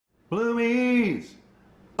Bloomies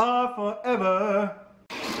are forever.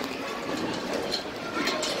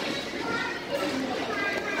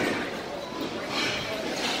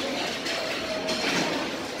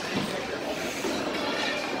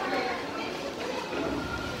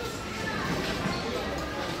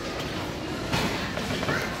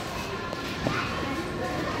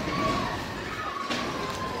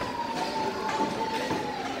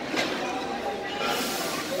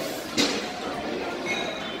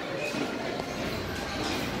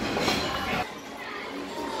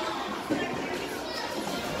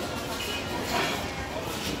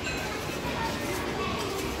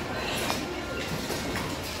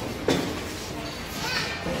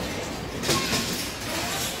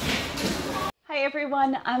 Hi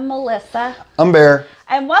everyone, I'm Melissa. I'm Bear.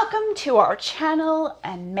 And welcome to our channel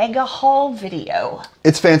and mega haul video.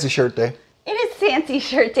 It's Fancy Shirt Day. It is Fancy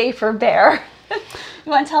Shirt Day for Bear.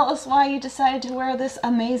 You want to tell us why you decided to wear this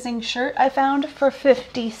amazing shirt I found for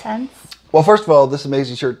 50 cents? Well, first of all, this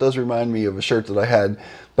amazing shirt does remind me of a shirt that I had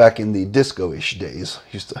back in the disco-ish days.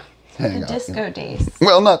 Used to hang The out, disco days.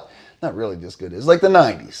 Well, not really disco days, like the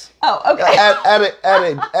 90s. Oh, okay.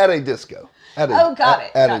 At a disco. At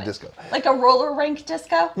a disco. Like a roller rink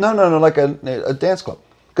disco? No, like a dance club.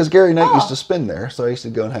 Because Gary Knight used to spin there, so I used to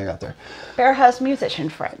go and hang out there. Bear has musician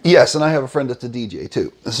friends. Yes, and I have a friend that's a DJ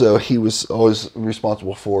too. So he was always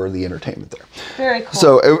responsible for the entertainment there. Very cool.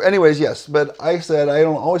 So anyways, yes. But I said I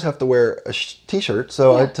don't always have to wear a t-shirt.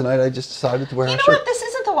 So tonight I just decided to wear a shirt. You know what? This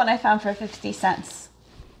isn't the one I found for 50 cents.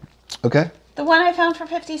 Okay. The one I found for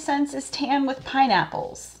 50 cents is tan with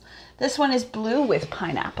pineapples. This one is blue with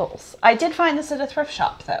pineapples. I did find this at a thrift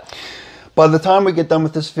shop though. By the time we get done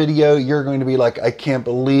with this video, you're going to be like, I can't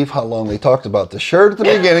believe how long they talked about the shirt at the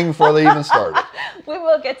beginning before they even started. We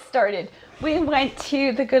will get started. We went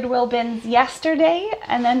to the Goodwill bins yesterday,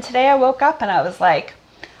 and then today I woke up and I was like,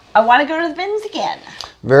 I want to go to the bins again.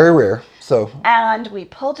 Very rare. So. And we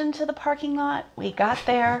pulled into the parking lot. We got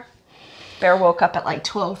there. Bear woke up at like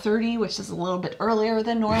 12:30, which is a little bit earlier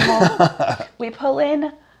than normal. We pull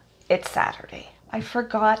in. It's Saturday. I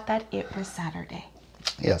forgot that it was Saturday.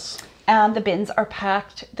 Yes. And the bins are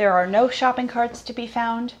packed. There are no shopping carts to be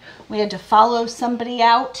found. We had to follow somebody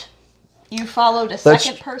out. You followed a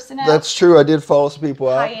second person out. That's true. I did follow some people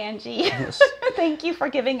out. Hi, Angie. Yes. Thank you for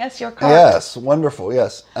giving us your card. Yes, wonderful.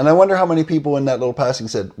 Yes, and I wonder how many people in that little passing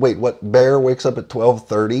said, "Wait, what? Bear wakes up at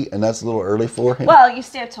 12:30, and that's a little early for him." Well, you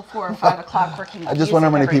stay up till 4 or 5 o'clock working on I just wonder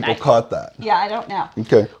how many music people every night. caught that. Yeah, I don't know.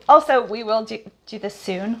 Okay. Also, we will do this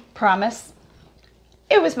soon. Promise.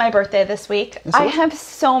 It was my birthday this week. Yes, I have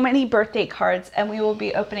so many birthday cards, and we will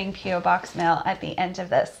be opening P.O. Box mail at the end of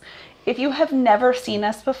this. If you have never seen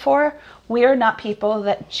us before, we are not people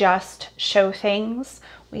that just show things.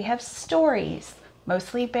 We have stories.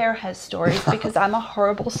 Mostly Bear has stories because I'm a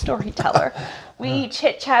horrible storyteller. We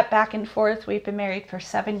chit-chat back and forth. We've been married for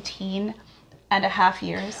 17.5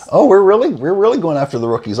 years. Oh, we're really going after the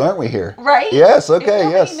rookies, aren't we here? Right? Yes. Okay.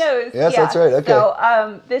 If Yes. knows, Yes, yeah. that's right. Okay.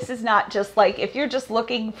 So this is not just like, if you're just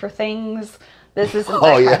looking for things, this isn't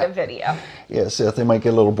that kind of video. Yes. Yeah, they might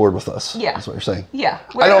get a little bored with us. Yeah. That's what you're saying. Yeah.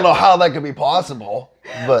 I don't know how that could be possible,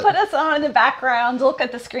 but Put us on in the background, look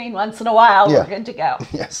at the screen once in a while, Yeah. we're good to go.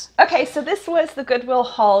 yes. Okay, so this was the Goodwill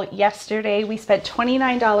haul yesterday. We spent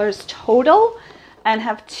 $29 total and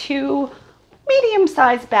have 2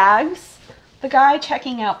 medium-sized bags. The guy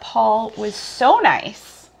checking out Paul was so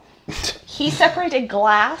nice. He separated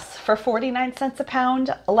glass for 49 cents a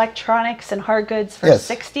pound, electronics and hard goods for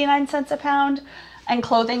 69 cents a pound, and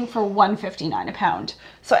clothing for $1.59 a pound.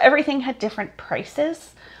 So everything had different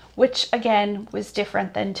prices, which again was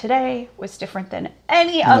different than today, was different than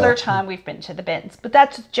any other time we've been to the bins, but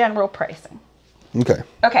that's general pricing. Okay.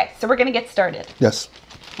 Okay, so we're gonna get started. Yes.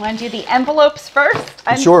 Want to do the envelopes first?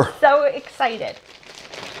 I'm Sure. so excited.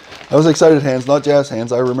 I was excited hands, not jazz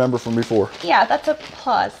hands. I remember from before. Yeah, that's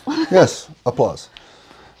applause. Yes. Applause.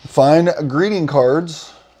 Fine greeting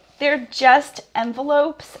cards. They're just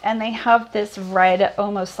envelopes, and they have this red,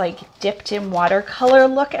 almost like dipped in watercolor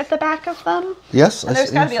look at the back of them. Yes. And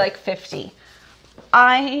there's got to be like 50.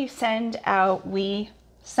 We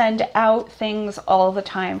send out things all the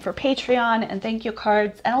time for Patreon and thank you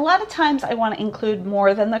cards. And a lot of times I want to include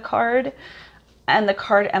more than the card, and the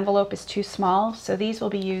card envelope is too small. So these will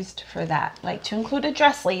be used for that, like to include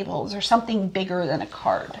address labels or something bigger than a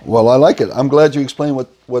card. Well, I like it. I'm glad you explained what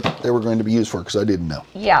they were going to be used for, because I didn't know.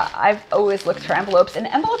 Yeah, I've always looked for envelopes, and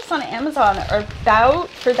envelopes on Amazon are about,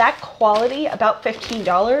 for that quality, about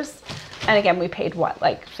 $15. And again, we paid what,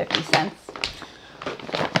 like 50 cents?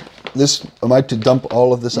 Am I to dump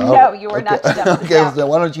all of this out? No, you are not to dump this okay, out. then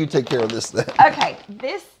why don't you take care of this then? Okay,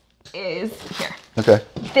 this is here. Okay.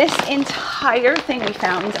 This entire thing we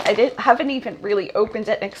found, haven't even really opened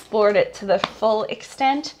it and explored it to the full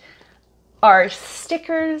extent, are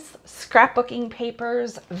stickers, scrapbooking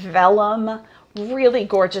papers, vellum, really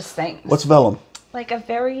gorgeous things. What's vellum? Like a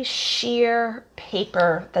very sheer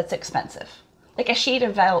paper that's expensive. Like a sheet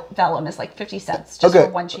of vellum is like 50 cents just for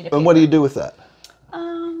one sheet of paper. And what do you do with that?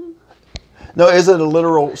 No, is it a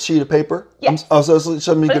literal sheet of paper? Yes. But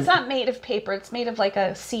it's not made of paper. It's made of like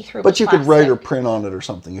a see-through But you plastic. could write or print on it or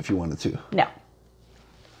something if you wanted to. No.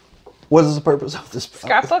 What is the purpose of this?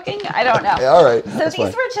 Scrapbooking? I don't know. Okay, all right. So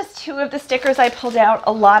these were just two of the stickers I pulled out.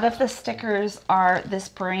 A lot of the stickers are this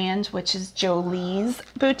brand, which is Jolie's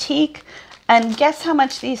Boutique. And guess how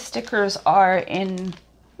much these stickers are in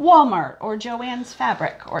Walmart or Joann's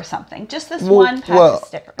Fabric or something. Just this one pack of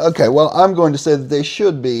stickers. Okay, well, I'm going to say that they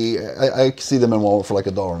should be. I see them in Walmart for like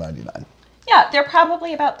 $1.99. Yeah, they're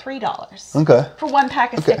probably about $3. Okay. For one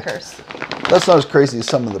pack of stickers. That's not as crazy as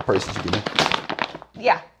some of the prices you can do.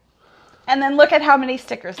 Yeah. And then look at how many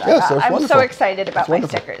stickers I got. I'm wonderful. so excited about my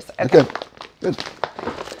stickers. Okay. Good.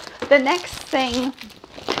 The next thing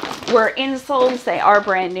were insoles. They are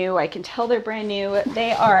brand new. I can tell they're brand new.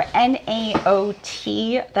 They are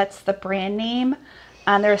NAOT. That's the brand name.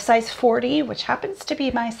 And they're a size 40, which happens to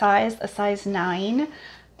be my size, a size 9.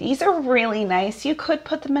 These are really nice. You could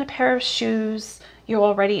put them in a pair of shoes you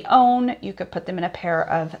already own. You could put them in a pair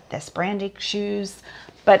of this branding shoes.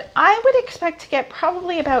 But I would expect to get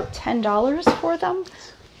probably about $10 for them.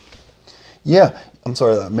 Yeah. I'm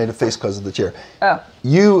sorry, I made a face because of the chair. Oh.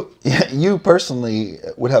 You personally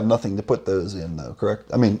would have nothing to put those in, though,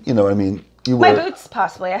 correct? I mean, you know what I mean? My boots,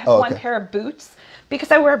 possibly. I have one pair of boots.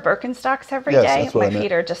 Because I wear Birkenstocks every day, my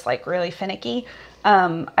feet are just like really finicky.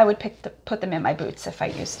 I would put them in my boots if I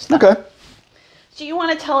used them. Okay. Do you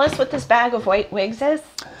want to tell us what this bag of white wigs is?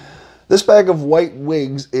 This bag of white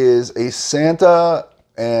wigs is a Santa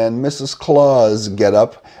and Mrs. Claus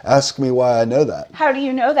getup. Ask me why I know that. How do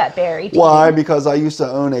you know that, Barry? Why? Because I used to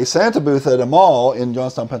own a Santa booth at a mall in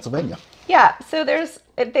Johnstown, Pennsylvania. Yeah, so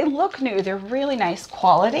they look new. They're really nice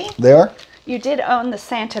quality. They are? You did own the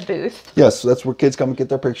Santa booth. Yes, that's where kids come and get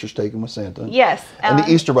their pictures taken with Santa. Yes. And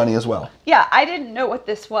the Easter Bunny as well. Yeah, I didn't know what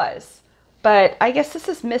this was. But I guess this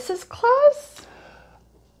is Mrs. Claus?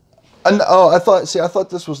 I thought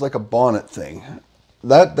this was like a bonnet thing.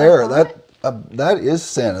 That is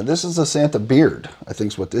Santa. This is a Santa beard, I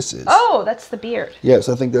think is what this is. Oh, that's the beard. Yes,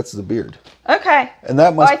 I think that's the beard. Okay. And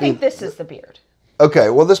that must I think this is the beard. Okay,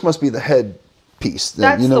 well this must be the head piece.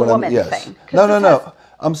 That's you know the what woman I mean? thing. No.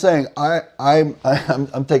 I'm saying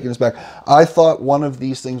I'm taking this back. I thought one of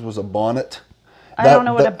these things was a bonnet. I don't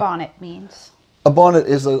know what a bonnet means. A bonnet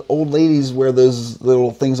is old ladies wear those little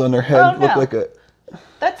things on their head. Look like a.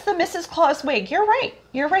 That's the Mrs. Claus wig. You're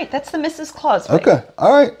right. That's the Mrs. Claus wig. Okay.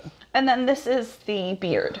 All right. And then this is the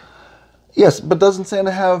beard. Yes, but doesn't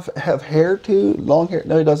Santa have hair too? Long hair?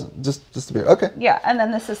 No, he doesn't. Just the beard. Okay. Yeah, and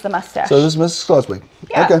then this is the mustache. So this is Mrs. Claus wig.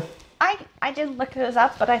 Yeah. Okay. I didn't look those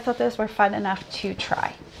up, but I thought those were fun enough to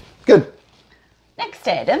try. Good. Next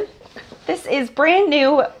item. This is brand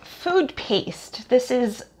new food paste. This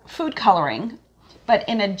is food coloring, but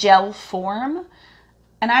in a gel form.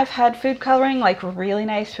 And I've had food coloring, like really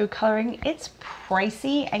nice food coloring. It's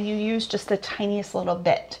pricey and you use just the tiniest little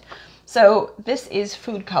bit. So this is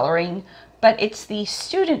food coloring, but it's the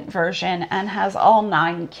student version and has all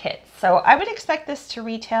 9 kits. So I would expect this to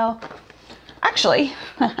retail, actually,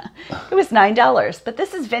 it was $9, but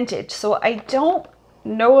this is vintage. So I don't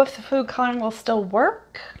know if the food coloring will still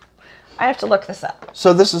work. I have to look this up.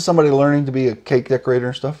 So this is somebody learning to be a cake decorator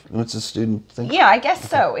and stuff? It's a student thing? Yeah, I guess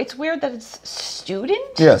so. It's weird that it's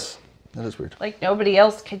student. Yes, that is weird. Like nobody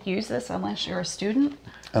else could use this unless you're a student.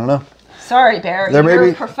 I don't know. Sorry, Barry. You're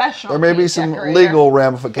a professional. There may be some legal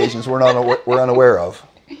ramifications we're unaware of.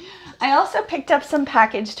 I also picked up some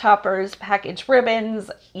package toppers, package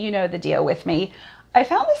ribbons. You know the deal with me. I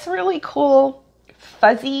found this really cool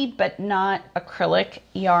fuzzy but not acrylic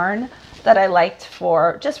yarn that I liked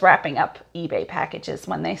for just wrapping up eBay packages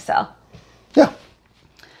when they sell. Yeah.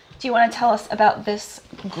 Do you want to tell us about this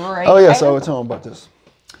gray Oh, yes, item? I will tell them about this.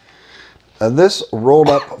 This rolled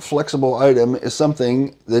up flexible item is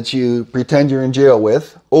something that you pretend you're in jail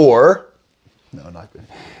with, or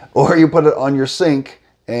you put it on your sink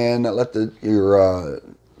and let your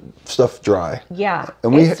stuff dry. Yeah.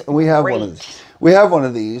 And we have one of these. We have one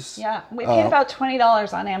of these. Yeah, we paid about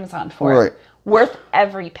 $20 on Amazon for it. Worth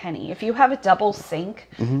every penny. If you have a double sink,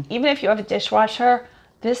 even if you have a dishwasher,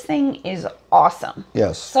 this thing is awesome.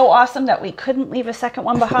 Yes. So awesome that we couldn't leave a second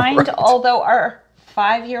one behind, although our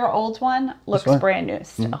 5-year-old one looks brand new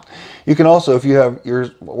still. You can also, if you have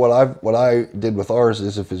yours, what I did with ours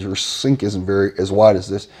is if your sink isn't very as wide as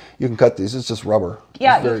this, you can cut these. It's just rubber.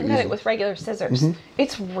 Yeah, it's you can cut it with regular scissors.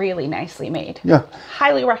 It's really nicely made. Yeah.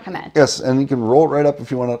 Highly recommend. Yes, and you can roll it right up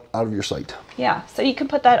if you want it out of your sight. Yeah, so you can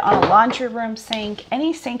put that on a laundry room sink,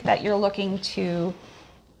 any sink that you're looking to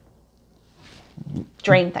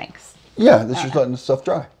drain things. Yeah, this is letting the stuff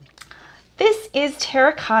dry. This is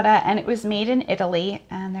terracotta, and it was made in Italy,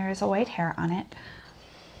 and there is a white hair on it.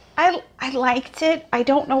 I liked it. I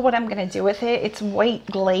don't know what I'm going to do with it. It's white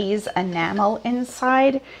glaze enamel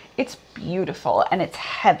inside. It's beautiful, and it's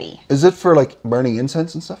heavy. Is it for like burning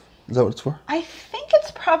incense and stuff? Is that what it's for? I think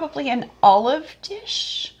it's probably an olive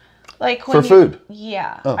dish. Like for food?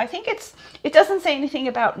 Yeah. Oh. I think it doesn't say anything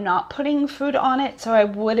about not putting food on it, so I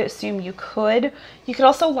would assume you could. You could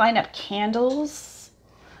also line up candles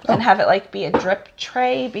and have it like be a drip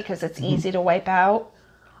tray because it's easy to wipe out.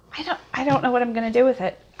 I don't know what I'm going to do with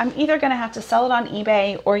it. I'm either going to have to sell it on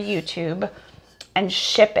eBay or YouTube and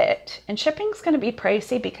ship it. And shipping's going to be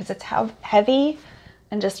pricey because it's heavy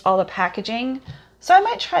and just all the packaging. So I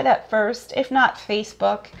might try that first. If not,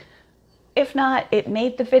 Facebook. If not, it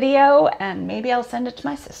made the video and maybe I'll send it to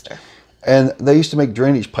my sister. And they used to make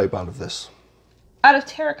drainage pipe out of this. Out of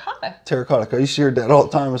terracotta? Terracotta. I used to hear that all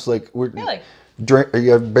the time. It's like, really?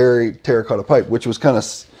 You have Bare terracotta pipe, which was kind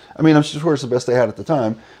of, I mean, I'm sure it's the best they had at the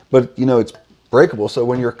time, but you know, it's breakable. So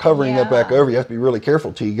when you're covering that back over, you have to be really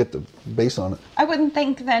careful till you get the base on it. I wouldn't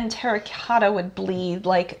think then terracotta would bleed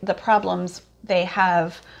like the problems they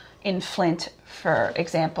have in Flint, for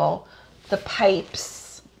example. The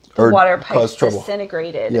pipes, the water pipes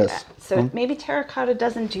disintegrated. Yes. So maybe terracotta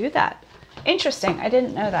doesn't do that. Interesting. I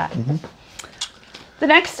didn't know that. The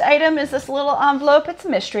next item is this little envelope. It's a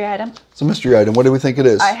mystery item. It's a mystery item. What do we think it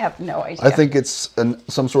is? I have no idea. I think it's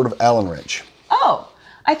some sort of Allen wrench. Oh,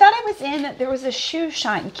 I thought I was in, there was a shoe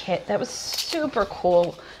shine kit that was super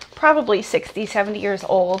cool. Probably 60, 70 years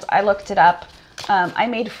old. I looked it up. I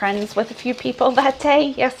made friends with a few people that day,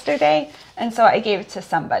 yesterday, and so I gave it to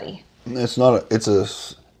somebody. It's not it's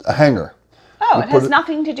a hanger. Oh, it has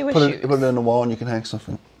nothing to do with shoes. Put it in the wall and you can hang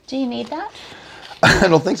something. Do you need that? I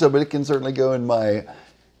don't think so, but it can certainly go in my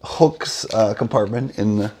hooks compartment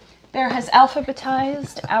in the... Bear has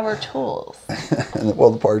alphabetized our tools. And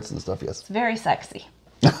the parts and stuff, yes. It's very sexy.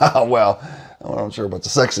 Well, I'm not sure about the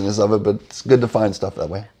sexiness of it, but it's good to find stuff that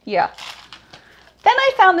way. Yeah. Then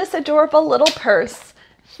I found this adorable little purse.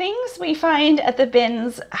 Things we find at the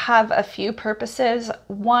bins have a few purposes.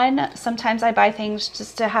 One, sometimes I buy things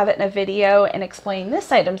just to have it in a video and explain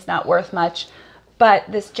this item's not worth much, but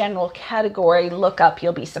this general category, look up,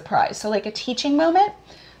 you'll be surprised. So like a teaching moment.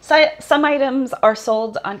 So some items are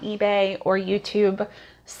sold on eBay or YouTube.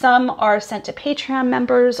 Some are sent to Patreon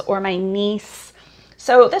members or my niece.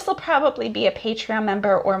 So this will probably be a Patreon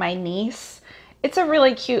member or my niece. It's a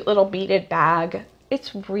really cute little beaded bag.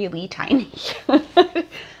 It's really tiny.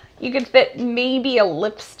 You could fit maybe a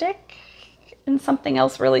lipstick and something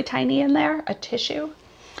else really tiny in there, a tissue.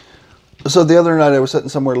 So the other night I was sitting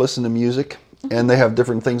somewhere listening to music, and they have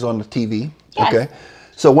different things on the TV. Yes. Okay.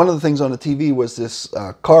 So one of the things on the TV was this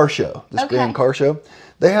car show, this band car show.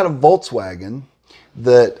 They had a Volkswagen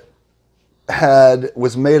that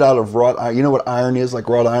was made out of wrought iron. You know what iron is, like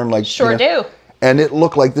wrought iron, like sure do. And it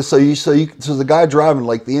looked like this. So the guy driving,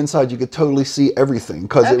 like the inside, you could totally see everything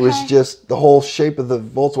because it was just the whole shape of the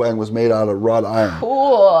Volkswagen was made out of wrought iron.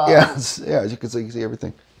 Cool. Yeah, yeah. As you can see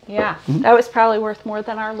everything. Yeah, that was probably worth more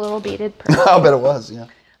than our little beaded purse. I bet it was. Yeah.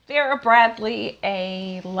 Vera Bradley,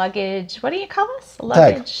 a luggage. What do you call this? A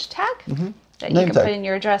luggage tag. That you can put in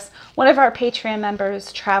your address. One of our Patreon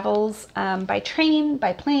members travels by train,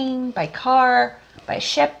 by plane, by car, by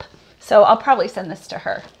ship. So I'll probably send this to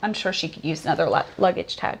her. I'm sure she could use another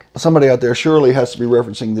luggage tag. Somebody out there surely has to be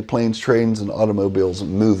referencing the Planes, Trains, and Automobiles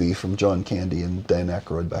movie from John Candy and Dan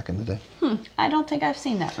Aykroyd back in the day. I don't think I've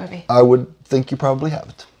seen that movie. I would think you probably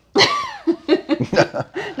haven't.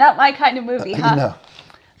 Not my kind of movie, huh? No.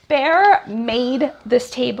 Bear made this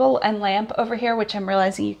table and lamp over here, which I'm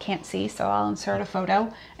realizing you can't see, so I'll insert a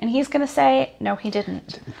photo. And he's going to say, no, he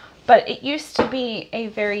didn't. But it used to be a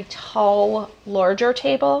very tall, larger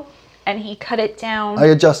table, and he cut it down. I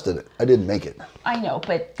adjusted it. I didn't make it. I know,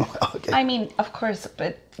 but I mean, of course,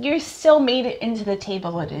 but you still made it into the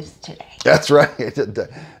table it is today. That's right.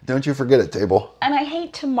 Don't you forget it, table. And I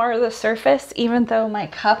hate to mar the surface, even though my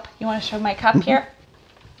cup, you want to show my cup here?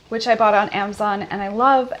 Which I bought on Amazon and I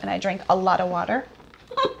love, and I drink a lot of water.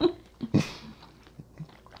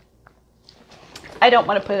 I don't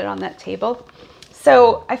want to put it on that table.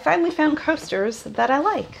 So I finally found coasters that I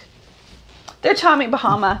like. They're Tommy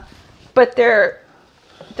Bahama, but they're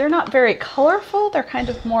They're not very colorful. They're kind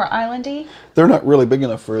of more islandy. They're not really big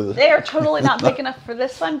enough for the... They are totally not big enough for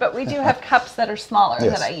this one, but we do have cups that are smaller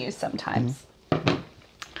Yes. that I use sometimes.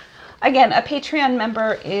 Again, a Patreon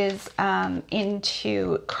member is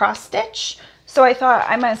into cross stitch, so I thought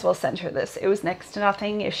I might as well send her this. It was next to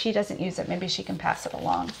nothing. If she doesn't use it, maybe she can pass it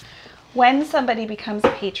along. When somebody becomes a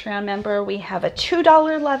Patreon member, we have a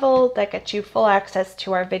 $2 level that gets you full access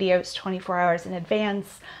to our videos 24 hours in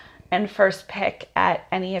advance and first pick at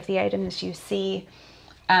any of the items you see.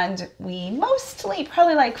 And we mostly,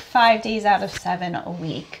 probably like 5 days out of 7 a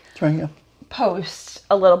week, post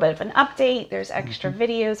a little bit of an update. There's extra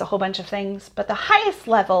videos, a whole bunch of things. But the highest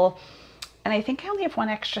level, and I think I only have one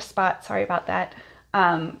extra spot, sorry about that,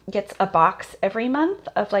 gets a box every month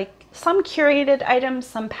of like some curated items,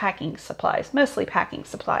 some packing supplies, mostly packing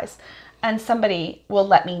supplies. And somebody will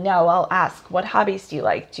let me know. I'll ask, what hobbies do you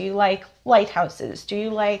like? Do you like lighthouses? Do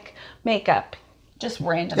you like makeup? Just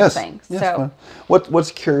random things. Yes, so fine.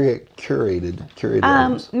 What's curated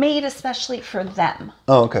items? Made especially for them.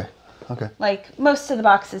 Oh, okay. Okay. Like most of the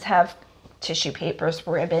boxes have tissue papers,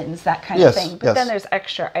 ribbons, that kind of thing. But then there's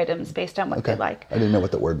extra items based on what they like. I didn't know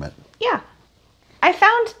what that word meant. Yeah. I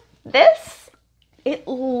found this. It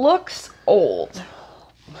looks old.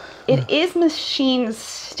 It is machine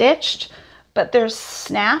stitched, but there's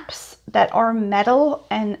snaps that are metal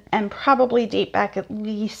and probably date back at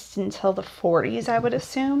least until the 40s, I would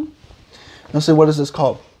assume. Now, say, what is this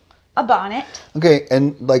called? A bonnet. Okay,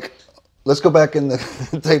 and like, let's go back in the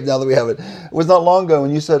tape now that we have it. It was not long ago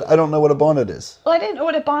when you said, I don't know what a bonnet is. Well, I didn't know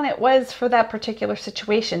what a bonnet was for that particular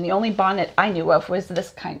situation. The only bonnet I knew of was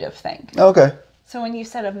this kind of thing. Okay. So when you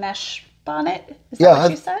said a mesh bonnet, is that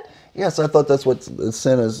what you said? Yes, I thought that's what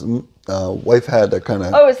Santa's wife had, that kind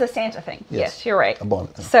of... Oh, it's the Santa thing. Yes, you're right. A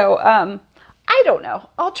bonnet thing. So, I don't know.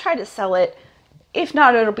 I'll try to sell it. If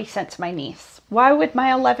not, it'll be sent to my niece. Why would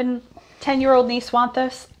my 10-year-old niece want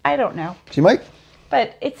this? I don't know. She might.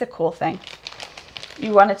 But it's a cool thing.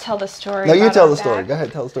 You want to tell the story? No, you about tell our the story. bag? Go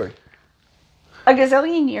ahead, tell the story. A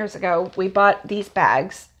gazillion years ago, we bought these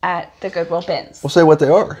bags at the Goodwill bins. We'll say what they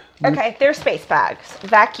are. Okay, they're space bags.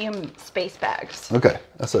 Vacuum space bags. Okay,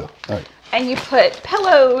 that's so. All right. And you put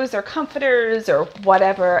pillows or comforters or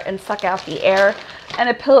whatever and suck out the air. And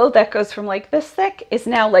a pillow that goes from like this thick is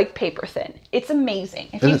now like paper thin. It's amazing.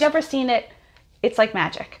 If you've never seen it, it's like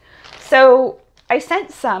magic. So I sent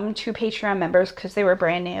some to Patreon members because they were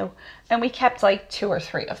brand new. And we kept like 2 or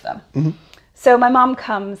 3 of them. Mm-hmm. So my mom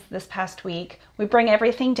comes this past week. We bring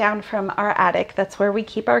everything down from our attic. That's where we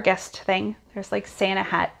keep our guest thing. There's like Santa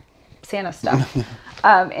stuff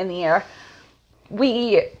in the air.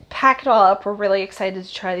 We pack it all up. We're really excited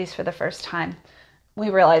to try these for the first time.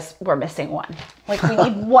 We realized we're missing one. Like we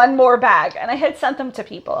need one more bag. And I had sent them to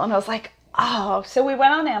people and I was like, oh. So we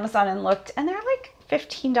went on Amazon and looked and they're like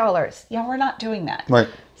 $15. Yeah, we're not doing that. Right.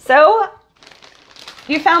 So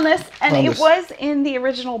you found this, and it was in the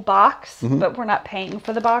original box, but we're not paying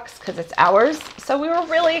for the box because it's ours. So we were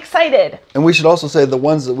really excited. And we should also say the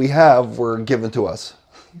ones that we have were given to us.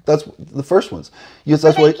 That's the first ones. Yes,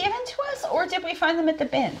 were they given to us, or did we find them at the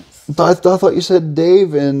bins? I thought you said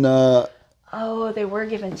Dave and... Oh, they were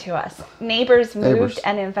given to us. Neighbors moved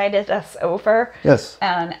and invited us over. Yes.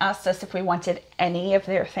 And asked us if we wanted any of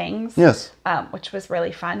their things. Yes. Which was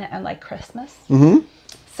really fun and like Christmas. Mm-hmm.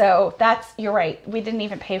 So you're right. We didn't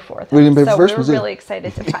even pay for them. We didn't pay for the first ones. So we were really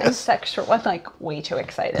excited to find this extra one, like way too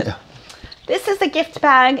excited. Yeah. This is a gift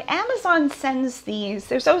bag. Amazon sends these.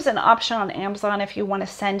 There's always an option on Amazon if you want to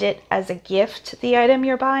send it as a gift, the item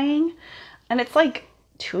you're buying. And it's like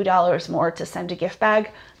 $2 more to send a gift bag.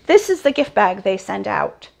 This is the gift bag they send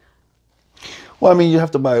out. Well, I mean, you have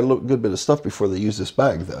to buy a good bit of stuff before they use this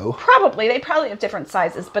bag, though. Probably. They probably have different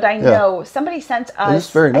sizes, but I know somebody sent us...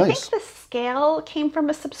 It's very nice. I think the scale came from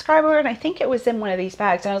a subscriber, and I think it was in one of these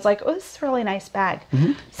bags. And I was like, oh, this is a really nice bag.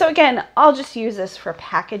 Mm-hmm. So again, I'll just use this for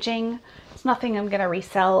packaging. It's nothing I'm going to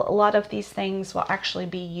resell. A lot of these things will actually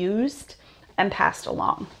be used and passed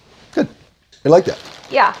along. Good. I like that.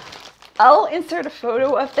 Yeah. I'll insert a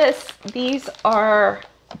photo of this. These are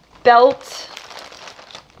belt...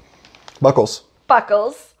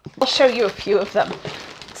 Buckles. I'll show you a few of them.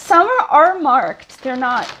 Some are marked. They're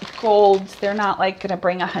not gold. They're not like going to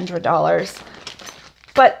bring $100.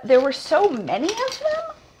 But there were so many of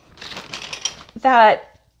them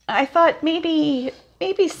that I thought maybe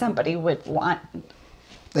somebody would want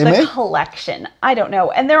the collection. I don't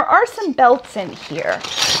know. And there are some belts in here.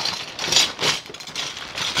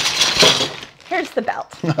 Here's the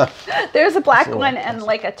belt. There's a black one and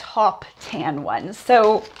like a top tan one.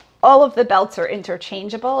 So all of the belts are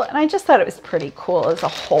interchangeable, and I just thought it was pretty cool as a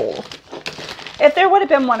whole. If there would have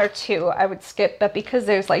been 1 or 2, I would skip, but because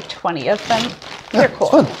there's like 20 of them, they're cool.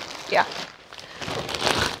 It's fun. Yeah.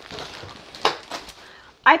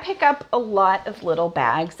 I pick up a lot of little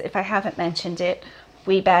bags. If I haven't mentioned it,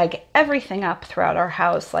 we bag everything up throughout our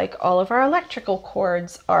house. Like all of our electrical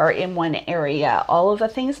cords are in one area. All of the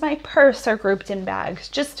things in my purse are grouped in bags.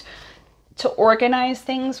 Just to organize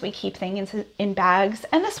things, we keep things in bags.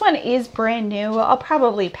 And this one is brand new. I'll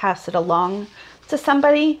probably pass it along to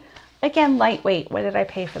somebody. Again, lightweight. What did I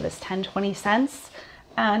pay for this? 10, 20 cents.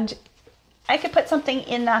 And I could put something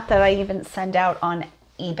in that I even send out on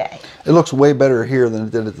eBay. It looks way better here than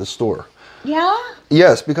it did at the store. Yeah?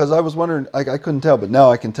 Yes, because I was wondering, I couldn't tell, but now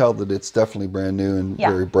I can tell that it's definitely brand new and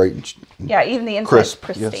very bright. And yeah, even the inside's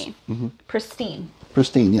pristine. Yes. Pristine.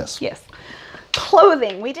 Pristine, yes. Yes.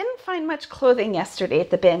 Clothing. We didn't find much clothing yesterday at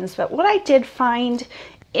the bins, but what I did find,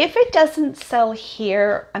 if it doesn't sell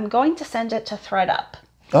here, I'm going to send it to ThredUp.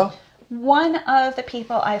 Oh. One of the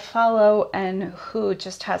people I follow and who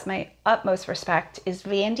just has my utmost respect is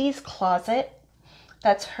Vandi's Closet.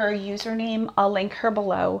 That's her username. I'll link her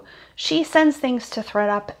below. She sends things to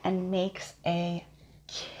ThredUp and makes a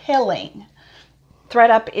killing.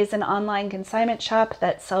 ThredUp is an online consignment shop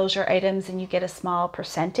that sells your items and you get a small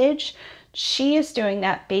percentage. She is doing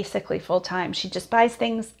that basically full time. She just buys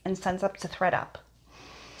things and sends up to ThredUp.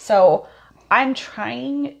 So I'm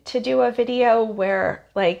trying to do a video where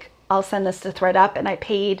like I'll send this to ThredUp and I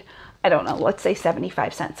paid, I don't know, let's say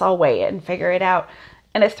 75 cents. I'll weigh it and figure it out.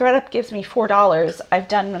 And if ThredUp gives me $4, I've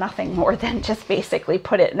done nothing more than just basically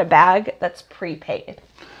put it in a bag that's prepaid.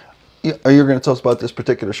 Yeah, are you going to tell us about this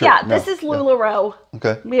particular shirt? Yeah, this is LuLaRoe.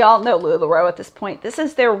 Okay. We all know LuLaRoe at this point. This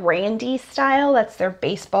is their Randy style. That's their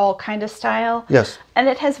baseball kind of style. Yes. And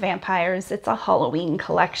it has vampires. It's a Halloween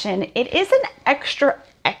collection. It is an extra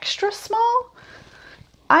small.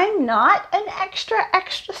 I'm not an extra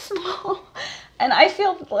small. And I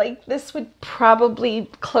feel like this would probably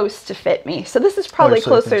close to fit me. So this is probably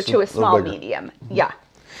closer to a small medium. Yeah.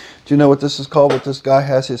 Do you know what this is called? What this guy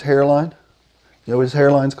has his hairline? You know what his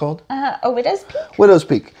hairline's called? A widow's peak? Widow's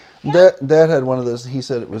peak. Yeah. Dad had one of those. He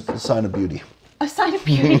said it was a sign of beauty. A sign of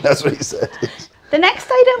beauty. That's what he said. The next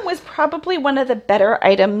item was probably one of the better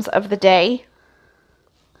items of the day.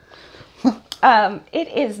 It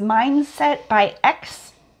is Mindset by XCVI.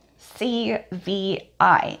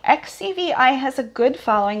 XCVI has a good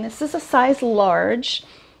following. This is a size large.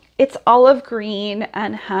 It's olive green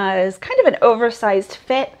and has kind of an oversized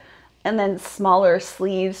fit and then smaller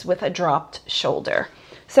sleeves with a dropped shoulder.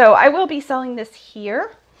 So I will be selling this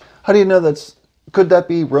here. How do you know that's, could that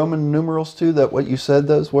be Roman numerals too, that what you said,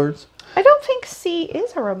 those words? I don't think C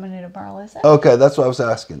is a Roman numeral, is it? Okay, that's what I was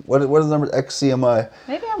asking. What are the numbers? XCMI?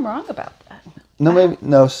 Maybe I'm wrong about that. No, maybe,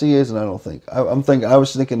 no, C isn't, I don't think. I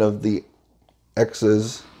was thinking of the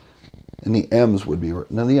X's and the M's would be,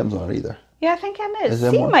 no, the M's aren't either. Yeah, I think M is.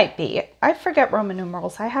 C might be. I forget Roman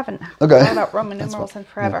numerals. I haven't thought about Roman numerals in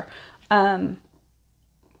forever. Yeah.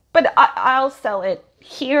 But I'll sell it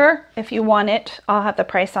here if you want it. I'll have the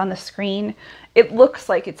price on the screen. It looks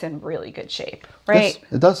like it's in really good shape, right?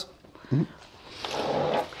 Yes, it does.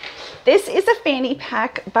 Mm-hmm. This is a fanny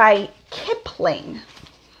pack by Kipling.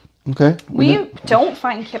 Okay. We don't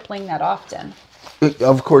find Kipling that often.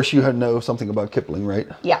 Of course, you know something about Kipling, right?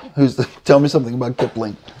 Yeah. Tell me something about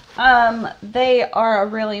Kipling. They are a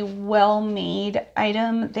really well-made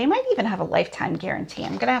item. They might even have a lifetime guarantee.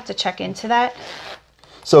 I'm gonna have to check into that.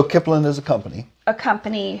 So Kipling is a company. A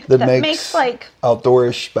company that makes like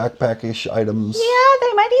outdoorish, backpackish items. Yeah,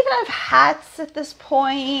 they might even have hats at this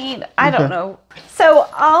point. I don't know. So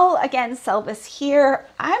I'll again sell this here.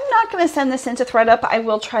 I'm not going to send this into ThredUp. I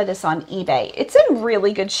will try this on eBay. It's in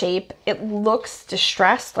really good shape. It looks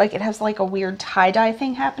distressed, like it has like a weird tie-dye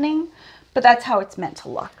thing happening, but that's how it's meant to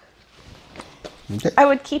look. Okay. I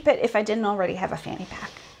would keep it if I didn't already have a fanny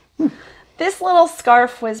pack. This little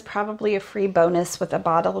scarf was probably a free bonus with a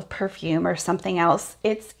bottle of perfume or something else.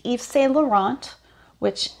 It's Yves Saint Laurent,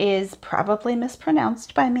 which is probably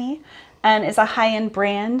mispronounced by me, and is a high-end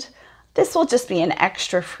brand. This will just be an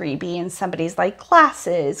extra freebie in somebody's like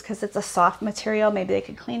glasses because it's a soft material. Maybe they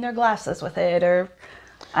could clean their glasses with it, or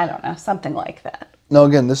I don't know, something like that. Now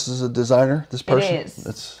again, this is a designer, this person? It is.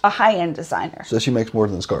 It's a high-end designer. So she makes more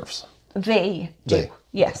than scarves? They do,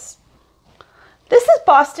 yes. This is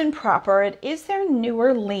Boston Proper. It is their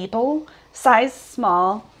newer label, size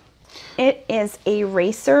small. It is a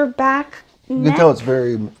racer back neck. You can tell it's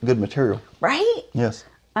very good material. Right? Yes.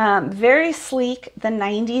 Very sleek. The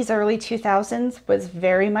 90s, early 2000s was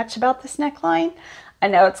very much about this neckline. I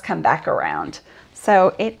know it's come back around.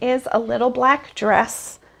 So it is a little black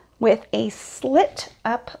dress with a slit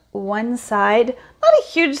up one side. Not a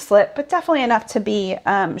huge slit, but definitely enough to be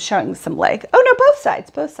showing some leg. Oh no, both sides.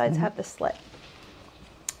 Both sides have the slit.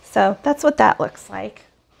 So that's what that looks like.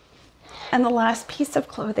 And the last piece of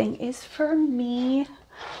clothing is for me.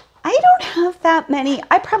 I don't have that many.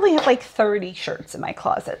 I probably have like 30 shirts in my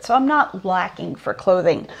closet, so I'm not lacking for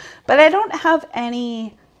clothing. But I don't have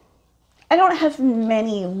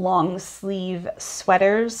many long sleeve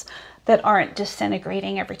sweaters that aren't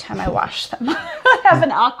disintegrating every time I wash them. I have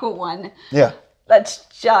an aqua one. Yeah. That's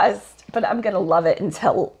just, but I'm going to love it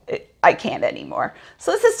until I can't anymore.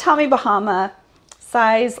 So this is Tommy Bahama,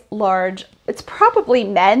 size large. It's probably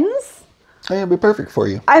men's. Oh, it'll be perfect for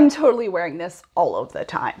you. I'm totally wearing this all of the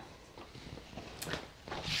time.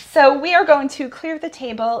 So we are going to clear the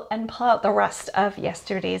table and pull out the rest of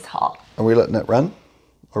yesterday's haul. Are we letting it run?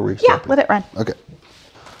 Or are we Yeah, stopping? let it run. Okay.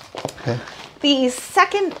 Okay. The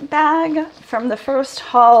second bag from the first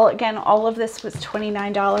haul, again, all of this was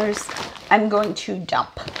 $29. I'm going to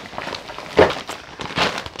dump.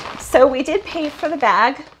 So we did pay for the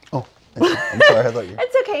bag. Oh, I'm sorry. I thought you...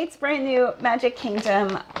 It's okay. It's brand new. Magic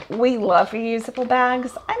Kingdom. We love reusable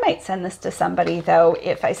bags. I might send this to somebody, though.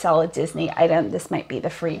 If I sell a Disney item, this might be the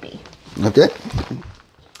freebie. Okay.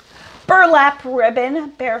 Burlap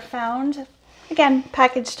ribbon, Bare found. Again,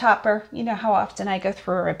 package topper. You know how often I go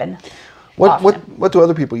through a ribbon. What do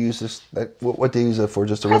other people use this? What do you use it for?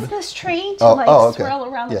 Just a ribbon? Christmas tree to swirl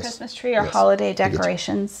around the Christmas tree or holiday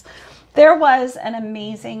decorations. There was an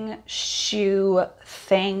amazing shoe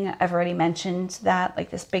thing. I've already mentioned that, like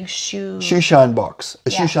this big shoe shine box,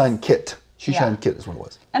 shoe shine kit. Shoe shine kit is what it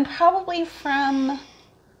was. And probably from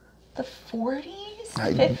the 40s,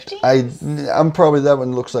 50s. I'm probably, that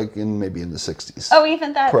one looks like maybe in the 60s. Oh,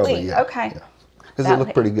 even that probably, late. Yeah, okay. Because it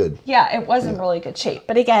looked pretty good. Yeah, it was in really good shape.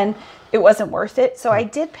 But again, it wasn't worth it. So I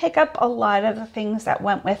did pick up a lot of the things that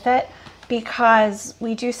went with it because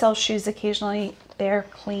we do sell shoes occasionally. Bare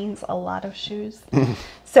cleans a lot of shoes.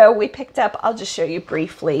 So we picked up, I'll just show you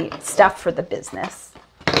briefly, stuff for the business.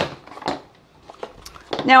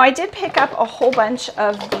 Now I did pick up a whole bunch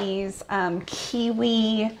of these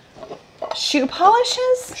Kiwi shoe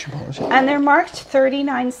polishes, and they're marked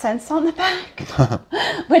 39 cents on the back,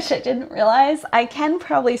 which I didn't realize. I can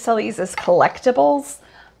probably sell these as collectibles.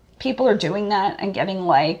 People are doing that and getting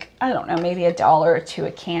like, I don't know, maybe $1 or $2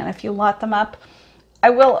 a can if you lot them up. I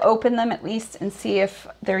will open them at least and see if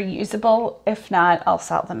they're usable. If not, I'll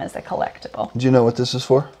sell them as a collectible. Do you know what this is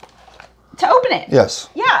for? To open it. Yes.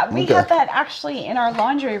 Yeah, we have that actually in our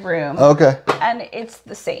laundry room. Okay. And it's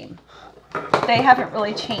the same. They haven't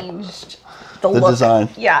really changed the look, design.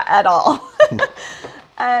 Yeah, at all.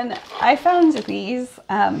 And I found these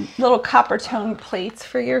little copper tone plates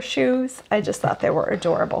for your shoes. I just thought they were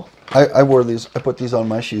adorable. I wore these. I put these on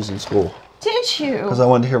my shoes in school. Did you? Because I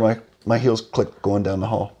wanted to hear my heels click going down the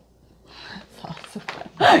hall. That's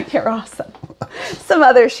awesome. You're awesome. Some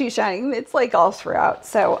other shoe shining. It's like all throughout.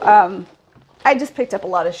 So I just picked up a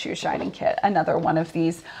lot of shoe shining kit. Another one of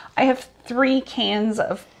these. I have 3 cans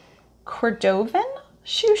of Cordovan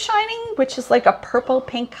shoe shining, which is like a purple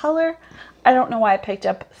pink color. I don't know why I picked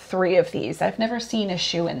up 3 of these. I've never seen a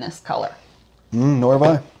shoe in this color. Nor have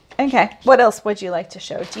I. Okay. What else would you like to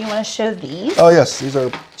show? Do you want to show these? Oh yes, these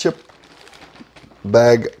are chip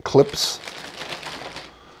bag clips.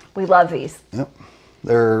 We love these. Yep.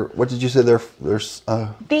 They're, what did you say?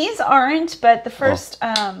 These aren't, but the first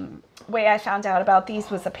way I found out about these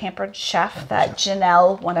was a Pampered Chef that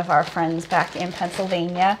Janelle, one of our friends back in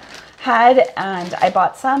Pennsylvania, had, and I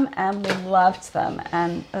bought some and we loved them.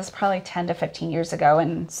 And it was probably 10 to 15 years ago,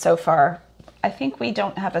 and so far I think we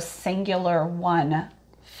don't have a singular one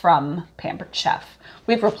from Pampered Chef.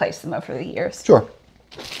 We've replaced them over the years. Sure.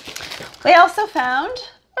 We also found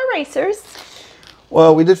erasers.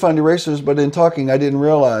 Well, we did find erasers, but in talking, I didn't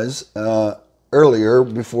realize earlier,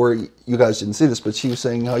 before you guys didn't see this, but she was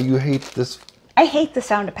saying how you hate this. I hate the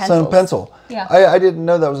sound of pencils. Sound of pencil. Yeah. I didn't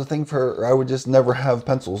know that was a thing for her. I would just never have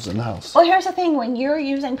pencils in the house. Well, here's the thing. When you're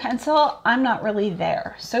using pencil, I'm not really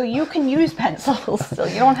there. So you can use pencils still.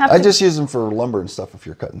 You don't have to. I just use them for lumber and stuff if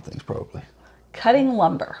you're cutting things, probably. Cutting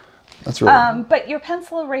lumber. That's right. But your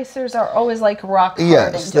pencil erasers are always like rock hard.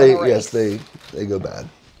 Yes, they go bad.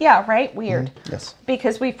 Yeah, right? Weird. Yes.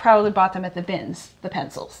 Because we've probably bought them at the bins, the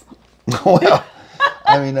pencils. Well,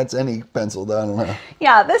 I mean, that's any pencil, I don't know.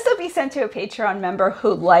 Yeah, this will be sent to a Patreon member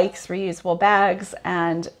who likes reusable bags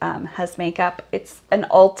and has makeup. It's an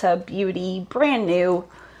Ulta Beauty, brand new,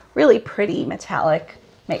 really pretty metallic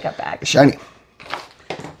makeup bag. Shiny.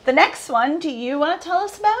 The next one, do you want to tell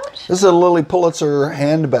us about? This is a Lily Pulitzer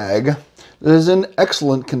handbag. It is in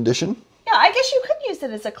excellent condition. Yeah, I guess you could use it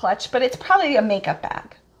as a clutch, but it's probably a makeup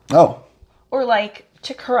bag. Oh. Or like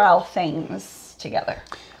to corral things together.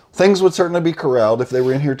 Things would certainly be corralled if they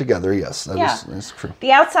were in here together. Yes, that's true.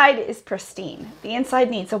 The outside is pristine. The inside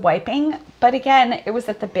needs a wiping. But again, it was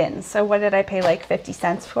at the bin. So what did I pay, like 50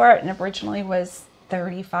 cents for it? And originally was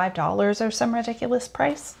 $35 or some ridiculous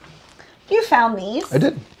price. You found these. I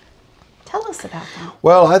did. Tell us about them.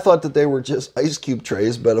 Well, I thought that they were just ice cube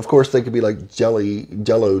trays, but of course they could be like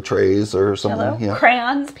jello trays or something. Jello? Yeah.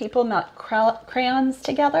 Crayons. People melt crayons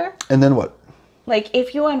together. And then what? Like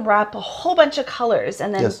if you unwrap a whole bunch of colors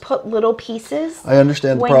and then Yes. put little pieces. I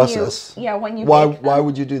understand the process. When you Why bake them,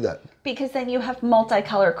 would you do that? because then you have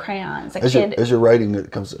multicolor crayons. As you're writing,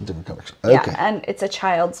 it comes in different colors. Yeah, Okay. and it's a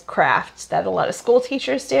child's craft that a lot of school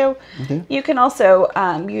teachers do. Okay. You can also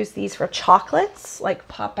use these for chocolates, like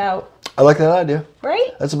pop out, I like that idea.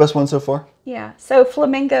 right? That's the best one so far. Yeah. So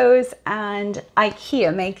Flamingos and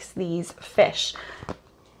IKEA makes these fish.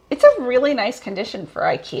 It's a really nice condition for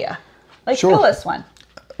IKEA. Like Sure. Phyllis one,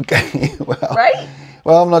 Okay. Well. right?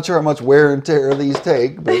 Well, I'm not sure how much wear and tear these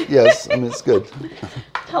take, but yes, I mean it's good.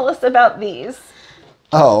 Tell us about these.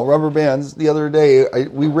 Oh, rubber bands. The other day,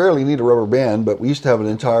 we rarely need a rubber band, but we used to have an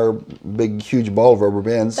entire big, huge ball of rubber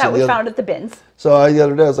bands. That we found at the bins. So the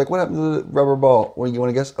other day, I was like, what happened to the rubber ball? Well, you want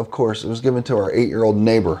to guess? Of course, it was given to our 8-year-old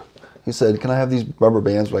neighbor. He said, can I have these rubber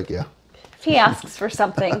bands? We're like, yeah. If he asks for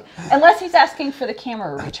something, unless he's asking for the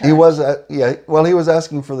camera return. He was, he was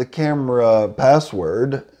asking for the camera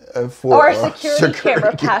password. For Or security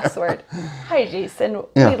camera password. Hi, Jason.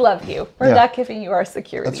 Yeah. We love you. We're not giving you our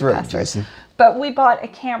security That's right, password. Jason. But we bought a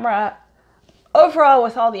camera. Overall,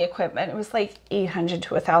 with all the equipment, it was like $800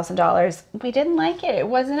 to $1,000. We didn't like it. It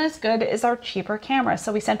wasn't as good as our cheaper camera.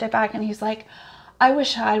 So we sent it back, and he's like, I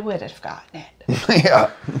wish I would have gotten it.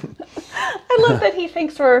 Yeah. I love that he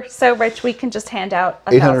thinks we're so rich we can just hand out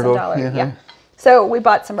 $1,000. Yeah. So we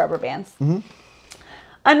bought some rubber bands. Mm-hmm.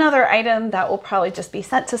 Another item that will probably just be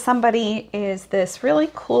sent to somebody is this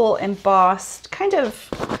really cool embossed kind of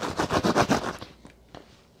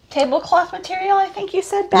tablecloth material, I think you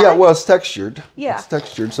said, bag? Yeah, well, it's textured. Yeah. It's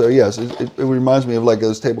textured, so yes, it reminds me of like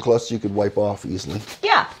those tablecloths you could wipe off easily.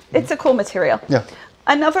 Yeah, it's a cool material. Yeah.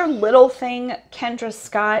 Another little thing, Kendra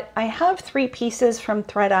Scott, I have 3 pieces from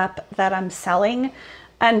ThreadUp that I'm selling,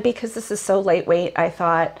 and because this is so lightweight, I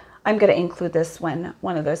thought I'm going to include this when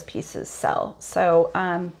one of those pieces sell. So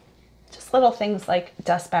just little things like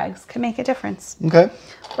dust bags can make a difference. Okay.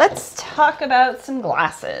 Let's talk about some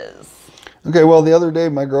glasses. Okay, well, the other day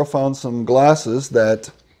my girl found some glasses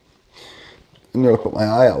that, I'm going to put my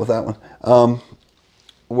eye out with that one,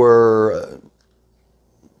 were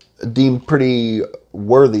deemed pretty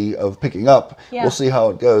worthy of picking up. Yeah. We'll see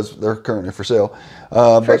how it goes. They're currently for sale.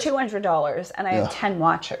 For But $200, and I have 10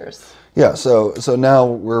 watchers. yeah, so now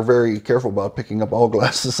we're very careful about picking up all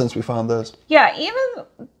glasses since we found those. Yeah,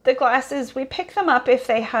 even the glasses, we pick them up if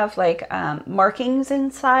they have like markings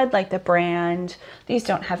inside, like the brand. These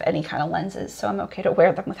don't have any kind of lenses, so I'm okay to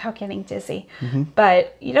wear them without getting dizzy. Mm-hmm.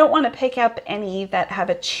 But you don't want to pick up any that have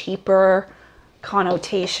a cheaper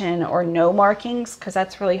connotation or no markings, because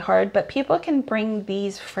that's really hard. But people can bring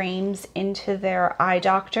these frames into their eye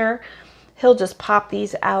doctor. He'll just pop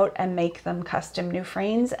these out and make them custom new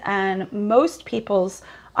frames, and most people's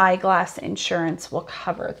eyeglass insurance will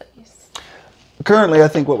cover these. Currently, I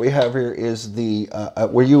think what we have here is the,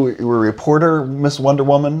 were you a reporter, Miss Wonder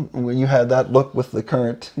Woman, when you had that look with the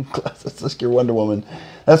current glasses? That's your Wonder Woman.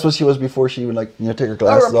 That's what she was before she would take her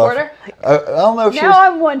glasses off. A reporter? I don't know if she was. Now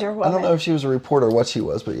I'm Wonder Woman. I don't know if she was a reporter or what she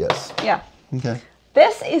was, but yes. Yeah. Okay.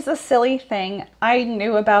 This is a silly thing. I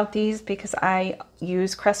knew about these because I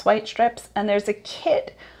use Crest White strips, and there's a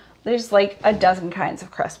kit. There's like a dozen kinds of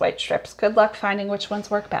Crest White strips. Good luck finding which ones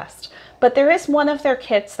work best. But there is one of their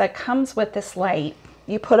kits that comes with this light.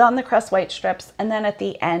 You put on the Crest White strips, and then at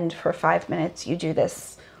the end for 5 minutes, you do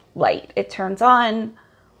this light. It turns on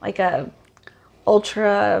like a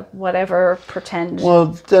ultra whatever pretend.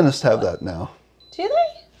 Well, dentists have that now. Do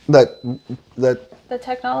they? That. The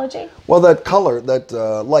technology? Well, that color, that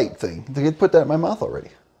light thing. They could put that in my mouth already.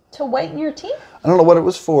 To whiten your teeth? I don't know what it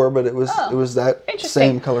was for, but it was that Interesting.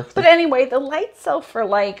 same color thing. But anyway, the lights sell for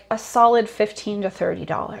like a solid $15 to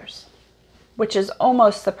 $30, which is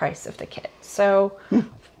almost the price of the kit. So,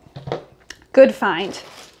 good find.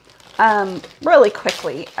 Really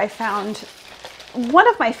quickly, I found one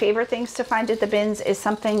of my favorite things to find at the bins is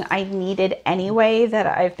something I needed anyway that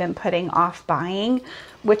I've been putting off buying,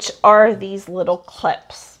 which are these little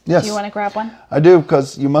clips. Yes. Do you want to grab one? I do,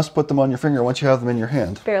 because you must put them on your finger once you have them in your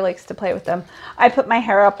hand. Bear likes to play with them. I put my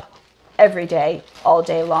hair up every day, all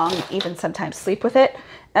day long, even sometimes sleep with it.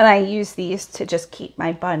 And I use these to just keep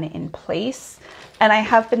my bun in place. And I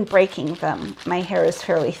have been breaking them. My hair is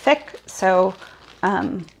fairly thick, so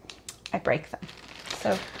I break them.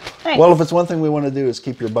 So, nice. Well, if it's one thing we want to do is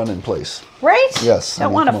keep your bun in place. Right? Yes.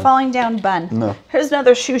 Don't want a falling down bun. No. Here's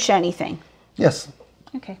another shoe shiny thing. Yes.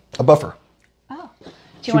 Okay. A buffer. Oh.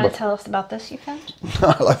 Do you want to tell us about this you found?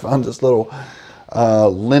 I found this little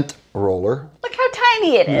lint roller. Look how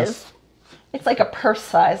tiny it is. It's like a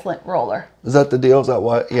purse-sized lint roller. Is that the deal? Is that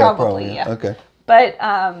why? Yeah, probably. Yeah. Okay. But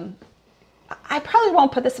I probably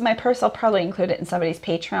won't put this in my purse. I'll probably include it in somebody's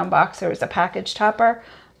Patreon box or as a package topper.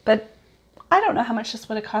 But I don't know how much this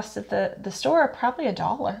would have cost at the store. Probably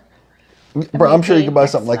 $1. I'm sure you could buy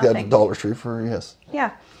something like that at Dollar Tree for, yes.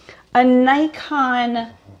 Yeah. A Nikon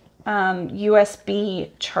USB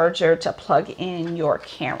charger to plug in your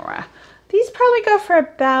camera. These probably go for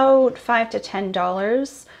about $5 to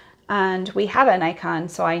 $10. And we have a Nikon,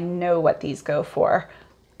 so I know what these go for.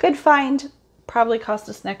 Good find. Probably cost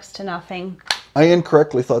us next to nothing. I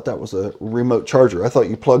incorrectly thought that was a remote charger. I thought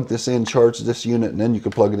you plugged this in, charged this unit, and then you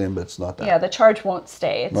could plug it in, but it's not that. Yeah, the charge won't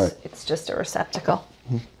stay. It's just a receptacle.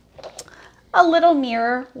 A little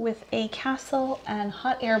mirror with a castle and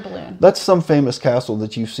hot air balloon. That's some famous castle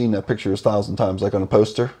that you've seen that picture 1,000 times, like on a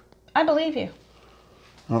poster. I believe you.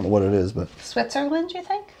 I don't know what it is, but... Switzerland, you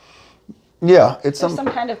think? Yeah, it's some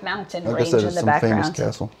kind of mountain like range I said, in it's the some background. famous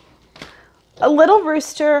castle. A little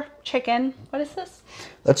rooster chicken. What is this?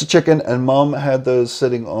 That's a chicken, and Mom had those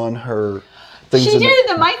sitting on her things. She did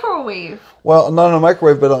in the microwave. Well, not on a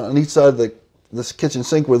microwave, but on each side of this kitchen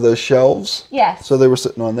sink were those shelves. Yes. So they were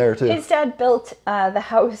sitting on there too. His dad built the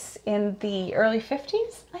house in the early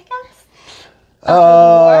 50s, I guess.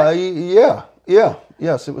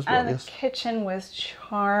 Yes, it was. And yes. the kitchen was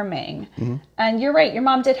charming. And you're right, your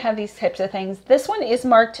mom did have these types of things. This one is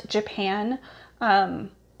marked Japan.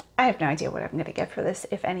 I have no idea what I'm going to get for this,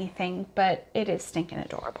 if anything, but it is stinking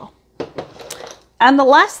adorable. And the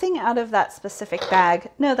last thing out of that specific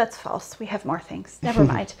bag, no, that's false. We have more things. Never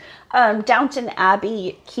mind. Downton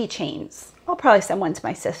Abbey keychains. I'll probably send one to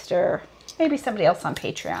my sister, maybe somebody else on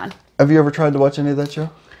Patreon. Have you ever tried to watch any of that show?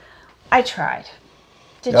 I tried.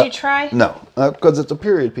 Did you try? No, because it's a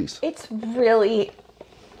period piece. It's really,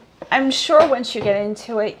 I'm sure once you get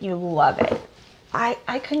into it, you love it.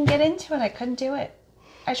 I couldn't get into it. I couldn't do it.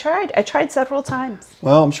 I tried several times.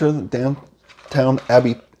 Well, I'm sure that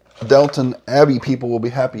Downton Abbey people will be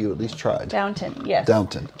happy you at least tried. Downton, yes.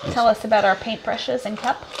 Downton. Yes. Tell us about our paintbrushes and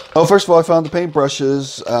cup. Oh, first of all, I found the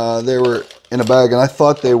paintbrushes. They were in a bag, and I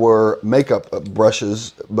thought they were makeup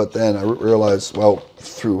brushes, but then I realized, well,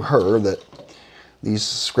 through her, that these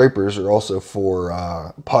scrapers are also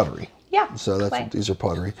for pottery. Yeah. So that's what these are,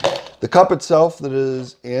 pottery. The cup itself that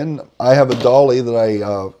is in, I have a dolly that I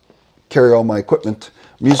carry all my equipment,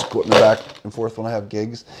 music equipment, back and forth when I have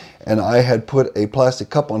gigs, and I had put a plastic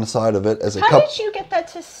cup on the side of it as a cup. How did you get that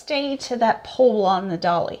to stay to that pole on the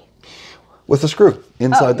dolly? With a screw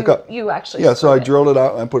inside the cup. You actually Yeah, so I drilled it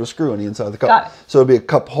out and I put a screw on the inside of the cup. Got it. So it'd be a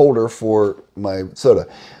cup holder for my soda.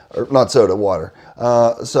 Or not soda, water.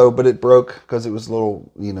 But it broke because it was a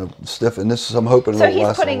little, stiff, and this I'm hoping so it'll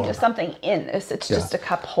last he's putting a while. something in this. It's just a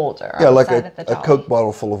cup holder. Yeah, on like the side of the a dolly. Coke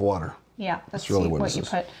bottle full of water. Yeah, that's really what you it is.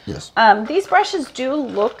 put. Yes. These brushes do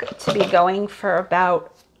look to be going for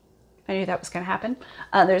about, I knew that was going to happen.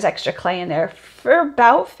 There's extra clay in there for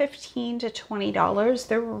about $15 to $20.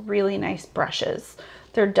 They're really nice brushes.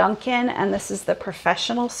 They're Duncan, and this is the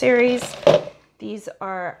Professional series. These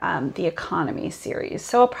are the Economy series.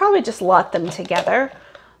 So I'll probably just lot them together,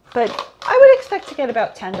 but I would expect to get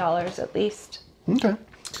about $10 at least. Okay.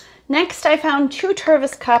 Next, I found 2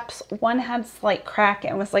 Tervis cups. One had slight crack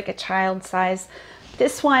and was like a child size.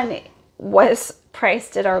 This one was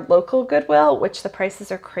priced at our local Goodwill, which the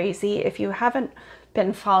prices are crazy. If you haven't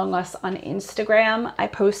been following us on Instagram, I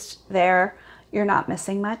post there. You're not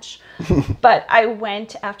missing much. But I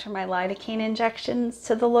went after my lidocaine injections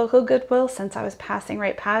to the local Goodwill since I was passing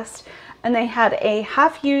right past, and they had a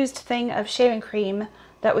half-used thing of shaving cream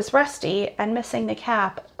that was rusty and missing the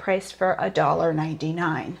cap, priced for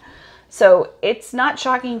 $1.99. So it's not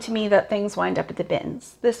shocking to me that things wind up at the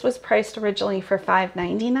bins. This was priced originally for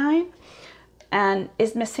 $5.99 and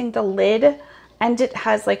is missing the lid, and it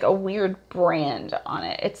has like a weird brand on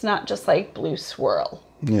it. It's not just like Blue Swirl.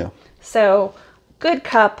 Yeah. So good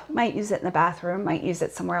cup, might use it in the bathroom, might use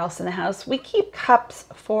it somewhere else in the house. We keep cups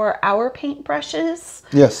for our paintbrushes.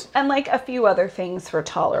 Yes. And like a few other things for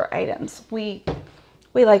taller items. We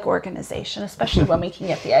like organization, especially when we can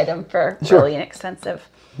get the item for really inexpensive.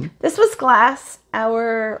 This was glass.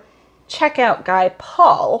 Our checkout guy,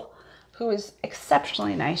 Paul, who was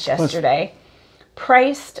exceptionally nice yesterday,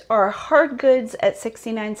 priced our hard goods at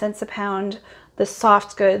 69 cents a pound, The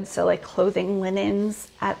soft goods, so like clothing, linens,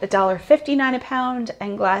 at $1.59 a pound,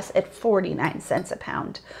 and glass at 49 cents a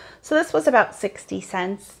pound. So this was about 60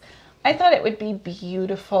 cents. I thought it would be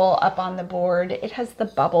beautiful up on the board. It has the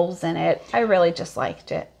bubbles in it. I really just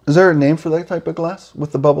liked it. Is there a name for that type of glass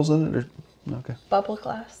with the bubbles in it? Or? Okay. Bubble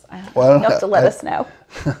glass? I don't know. Well, You'll have to let us know.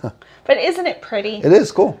 But isn't it pretty? It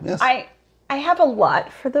is cool, yes. I have a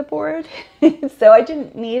lot for the board, so I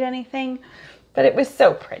didn't need anything, but it was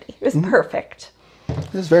so pretty. It was perfect.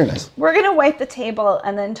 It is very nice. We're going to wipe the table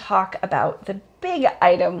and then talk about the big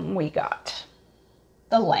item we got,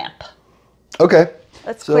 the lamp. Okay.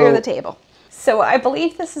 Let's clear the table. So I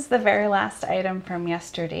believe this is the very last item from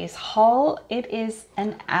yesterday's haul. It is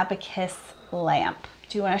an abacus lamp.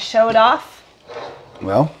 Do you want to show it off?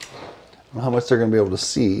 Well, I don't know how much they're going to be able to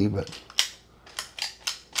see, but...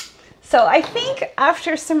 So I think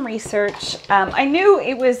after some research, I knew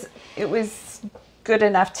it was good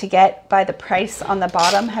enough to get by the price on the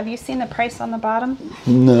bottom. Have you seen the price on the bottom?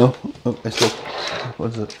 No. Oh,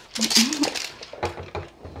 what is it?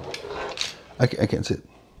 I can't see it.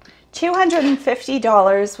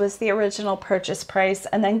 $250 was the original purchase price,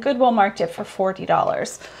 and then Goodwill marked it for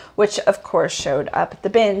 $40, which of course showed up at the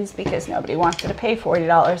bins because nobody wanted to pay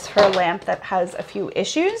 $40 for a lamp that has a few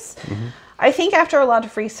issues. I think after a lot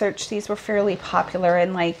of research, these were fairly popular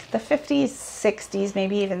in like the 50s, 60s,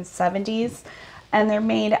 maybe even 70s, and they're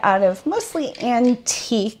made out of mostly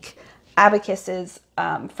antique abacuses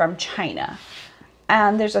from China.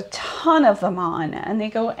 And there's a ton of them on, and they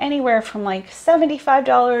go anywhere from like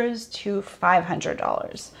 $75 to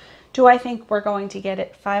 $500. Do I think we're going to get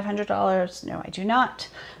it $500? No, I do not,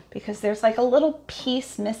 because there's like a little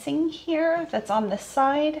piece missing here that's on the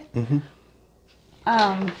side.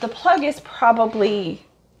 The plug is probably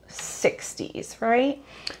 60s, right?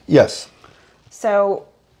 Yes. So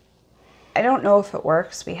I don't know if it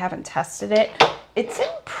works. We haven't tested it. It's in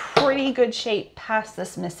pretty good shape past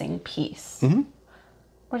this missing piece.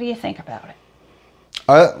 What do you think about it?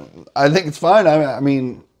 I think it's fine. I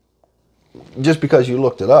mean, just because you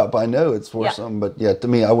looked it up, I know it's worth something. But yeah, to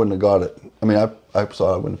me, I wouldn't have got it. I mean, I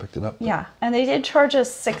saw I wouldn't have picked it up. Yeah, and they did charge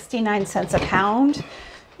us 69 cents a pound.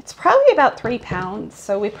 It's probably about 3 pounds,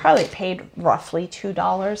 so we probably paid roughly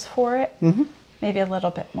 $2 for it. Maybe a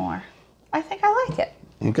little bit more. I think I like it.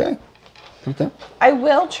 Okay. I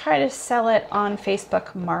will try to sell it on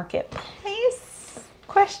Facebook Marketplace,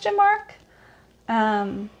 question mark.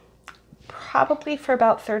 Probably for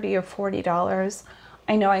about $30 or $40.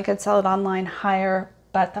 I know I could sell it online higher,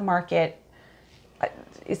 but the market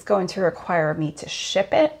is going to require me to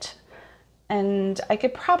ship it. And I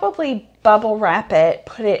could probably bubble wrap it,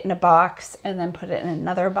 put it in a box, and then put it in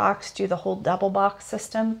another box, do the whole double box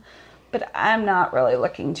system. But I'm not really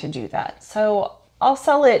looking to do that. So I'll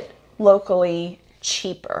sell it locally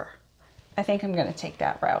cheaper. I think I'm going to take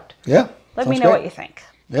that route. Yeah. Let me know what you think.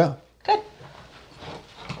 Yeah. Good.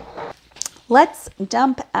 Let's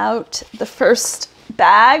dump out the first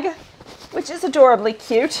bag, which is adorably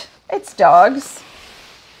cute. It's dogs.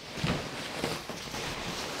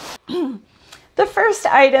 The first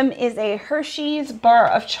item is a Hershey's bar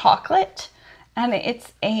of chocolate, and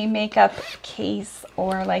it's a makeup case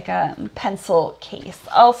or like a pencil case.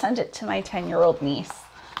 I'll send it to my 10-year-old niece.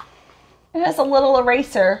 It has a little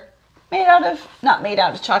eraser made out of, not made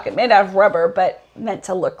out of chocolate, made out of rubber, but meant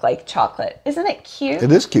to look like chocolate. Isn't it cute?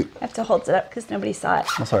 It is cute. I have to hold it up because nobody saw it.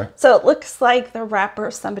 I'm sorry. So it looks like the wrapper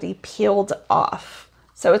somebody peeled off.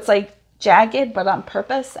 So it's like jagged, but on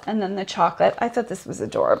purpose. And then the chocolate. I thought this was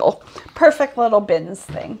adorable. Perfect little bins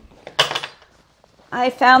thing. I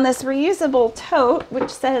found this reusable tote, which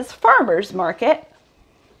says Farmer's Market.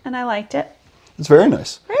 And I liked it. It's very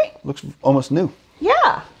nice. Right? Looks almost new.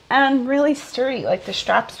 Yeah. And really sturdy. Like the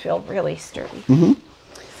straps feel really sturdy.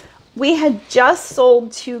 We had just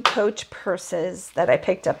sold 2 Coach purses that I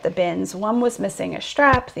picked up the bins. One was missing a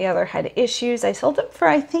strap. The other had issues. I sold them for,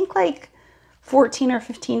 I think, like $14 or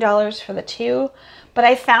 $15 for the 2. But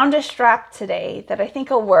I found a strap today that I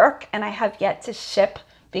think will work, and I have yet to ship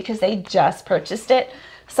because they just purchased it.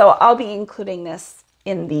 So I'll be including this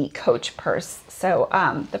in the Coach purse. So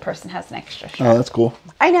the person has an extra strap. Oh, that's cool.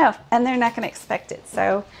 I know, and they're not going to expect it.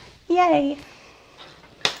 So yay.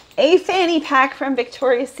 A fanny pack from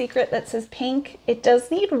Victoria's Secret that says pink. It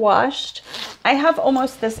does need washed. I have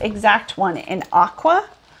almost this exact one in aqua.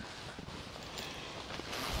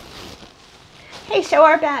 Hey, show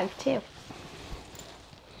our bag too.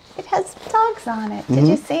 It has dogs on it. Did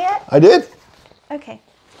you see it? I did. Okay.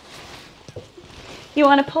 You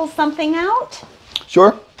want to pull something out?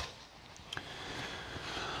 Sure.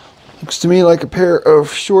 Looks to me like a pair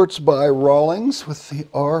of shorts by Rawlings with the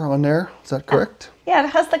R on there. Is that correct? Yeah, it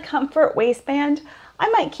has the comfort waistband. I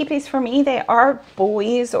might keep these for me. They are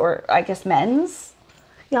boys, or I guess men's.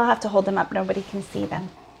 You'll have to hold them up. Nobody can see them.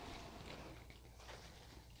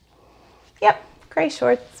 Yep, gray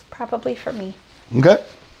shorts, probably for me. Okay.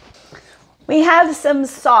 We have some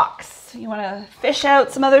socks. You want to fish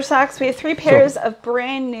out some other socks? We have 3 pairs of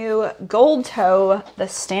brand new gold toe, the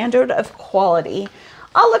standard of quality.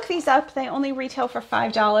 I'll look these up. They only retail for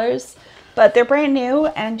 $5, but they're brand new.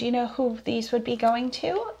 And do you know who these would be going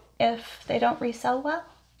to if they don't resell well?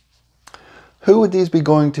 Who would these be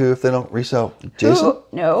going to if they don't resell? Jason?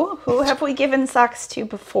 Who have we given socks to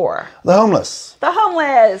before? The homeless. The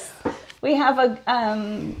homeless. We have a,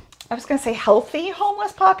 I was going to say healthy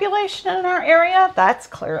homeless population in our area. That's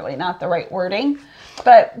clearly not the right wording.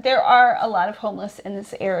 But there are a lot of homeless in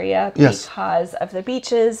this area because of the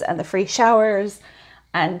beaches and the free showers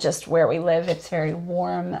and just where we live. It's very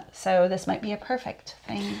warm. So this might be a perfect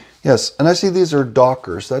thing. Yes. And I see these are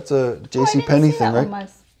Dockers. That's a JCPenney thing, right?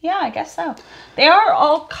 Yeah, I guess so. They are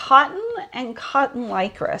all cotton and cotton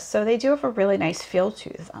lycra. So they do have a really nice feel to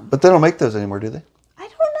them. But they don't make those anymore, do they? I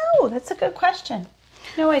don't know. That's a good question.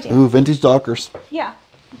 No idea. Ooh, vintage Dockers. Yeah.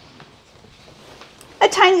 A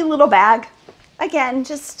tiny little bag. Again,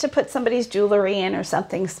 just to put somebody's jewelry in or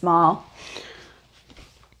something small.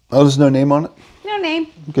 Oh, there's no name on it? No name.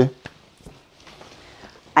 Okay.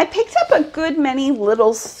 I picked up a good many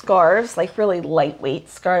little scarves, like really lightweight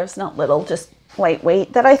scarves, not little, just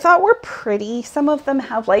lightweight, that I thought were pretty. Some of them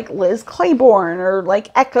have like Liz Claiborne or like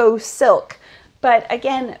Echo Silk. But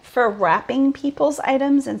again, for wrapping people's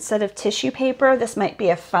items instead of tissue paper, this might be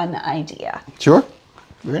a fun idea. Sure.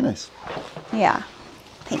 Very nice. Yeah.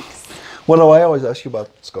 Thanks. What do I always ask you about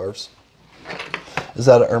scarves? Is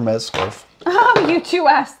that a Hermes scarf? Oh, you too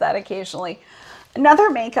ask that occasionally. Another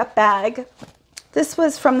makeup bag. This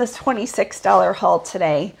was from this $26 haul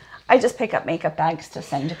today. I just pick up makeup bags to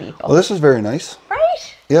send to people. Well, this is very nice.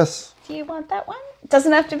 Right? Yes. Do you want that one? It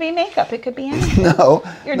doesn't have to be makeup. It could be anything. No.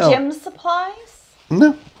 Your gym supplies?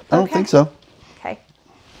 No, I don't think so. Okay.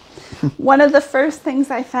 One of the first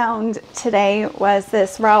things I found today was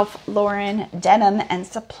this Ralph Lauren denim and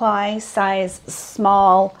supply size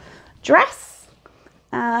small dress.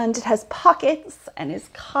 And it has pockets and is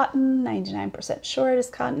cotton, 99% sure it is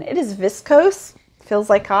cotton. It is viscose, feels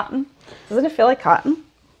like cotton. Doesn't it feel like cotton?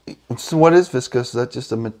 So what is viscose? Is that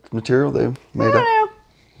just a material they made up? I don't know.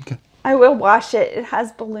 Okay. I will wash it. It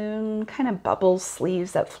has balloon kind of bubble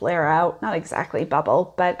sleeves that flare out. Not exactly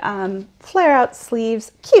bubble, but flare out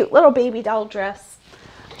sleeves. Cute little baby doll dress.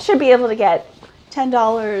 Should be able to get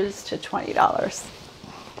 $10 to $20.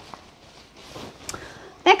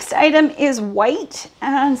 Next item is white,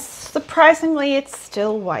 and surprisingly, it's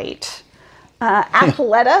still white.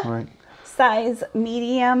 Athleta, Right. size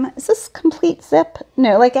medium. Is this complete zip?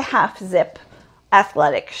 No, like a half zip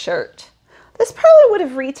athletic shirt. This probably would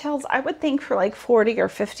have retailed, I would think, for like $40 or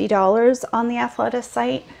 $50 on the Athleta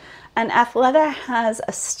site. And Athleta has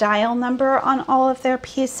a style number on all of their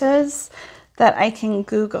pieces that I can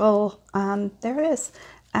Google, there it is,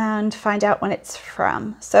 and find out when it's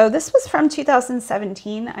from. So this was from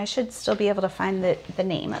 2017. I should still be able to find the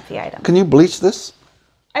name of the item. Can you bleach this?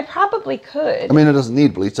 I probably could. I mean, it doesn't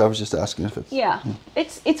need bleach. I was just asking if it's... Yeah,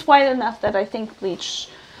 it's white enough that I think bleach...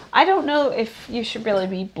 I don't know if you should really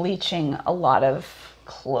be bleaching a lot of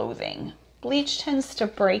clothing. Bleach tends to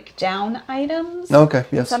break down items. Okay,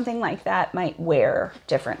 yes. Something like that might wear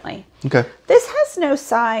differently. Okay. This has no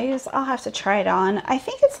size. I'll have to try it on. I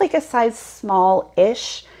think it's like a size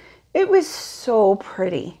small-ish. It was so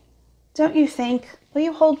pretty. Don't you think? Will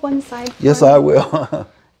you hold one side for Yes, me? I will.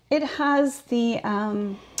 It has the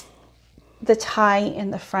tie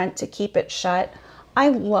in the front to keep it shut. I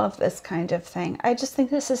love this kind of thing. I just think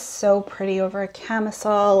this is so pretty over a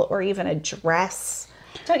camisole or even a dress.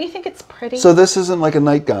 Don't you think it's pretty? So this isn't like a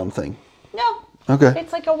nightgown thing? No. Okay.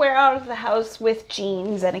 It's like a wear out of the house with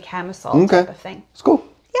jeans and a camisole type of thing. It's cool.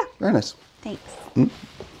 Yeah. Very nice. Thanks.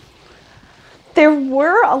 There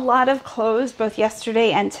were a lot of clothes both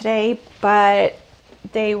yesterday and today, but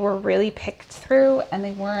they were really picked through and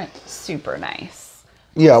they weren't super nice.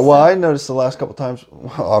 Yeah, well, I noticed the last couple times,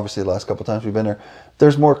 well, obviously the last couple times we've been there,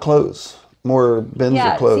 there's more clothes, more bins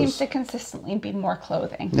of clothes. Yeah, it seems to consistently be more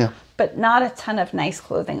clothing. Yeah. But not a ton of nice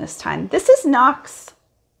clothing this time. This is Knox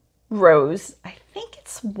Rose. I think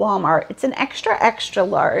it's Walmart. It's an extra, extra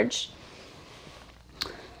large.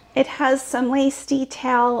 It has some lace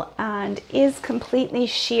detail and is completely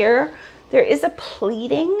sheer. There is a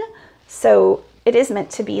pleating, so it is meant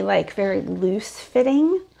to be like very loose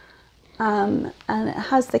fitting. And it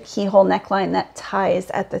has the keyhole neckline that ties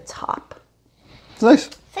at the top. It's nice.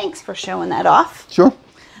 Thanks for showing that off. Sure.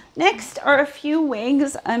 Next are a few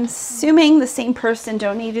wigs. I'm assuming the same person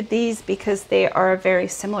donated these because they are a very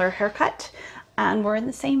similar haircut and were in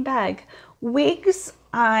the same bag. Wigs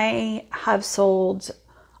I have sold,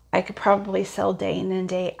 I could probably sell day in and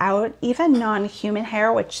day out, even non-human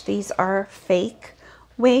hair, which these are fake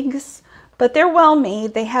wigs, but they're well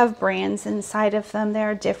made. They have brands inside of them.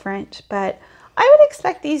 They're different, but I would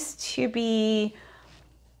expect these to be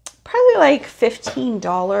probably like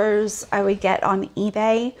 $15 I would get on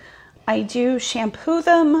eBay. I do shampoo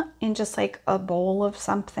them in just like a bowl of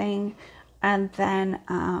something, and then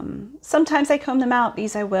sometimes I comb them out.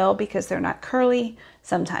 These I will because they're not curly.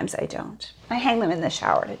 Sometimes I don't. I hang them in the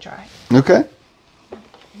shower to dry. Okay.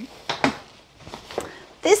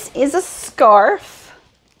 This is a scarf.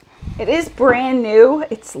 It is brand new.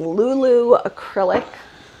 It's Lulu acrylic.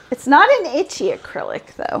 It's not an itchy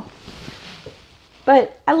acrylic though.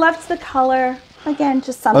 But I loved the color. Again,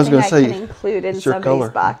 just something I can include in somebody's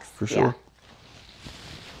box. For sure. Yeah.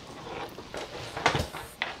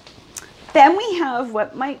 Then we have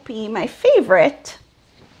what might be my favorite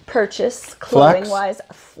purchase clothing-wise,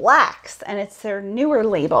 Flax. And it's their newer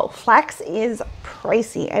label. Flax is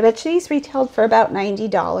pricey. I bet you these retailed for about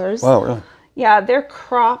 $90. Wow, really? Yeah, they're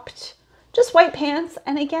cropped, just white pants.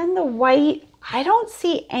 And again, the white, I don't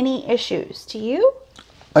see any issues. Do you?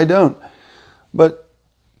 I don't. But,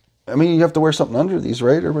 I mean, you have to wear something under these,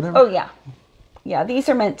 right? Or whatever? Oh, yeah. Yeah, these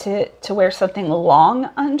are meant to wear something long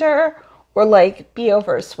under or, like, be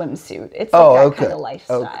over a swimsuit. It's like that kind of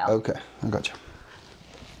lifestyle. Okay, I got you.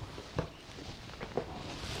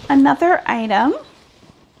 Another item.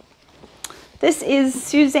 This is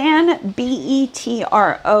Suzanne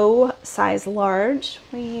BETRO size large.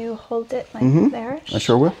 Will you hold it like there? I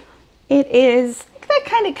sure will. It is that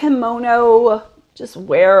kind of kimono, just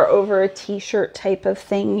wear over a t-shirt type of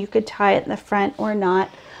thing. You could tie it in the front or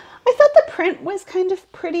not. I thought the print was kind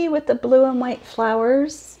of pretty with the blue and white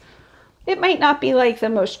flowers. It might not be like the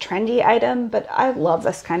most trendy item, but I love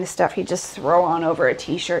this kind of stuff. You just throw on over a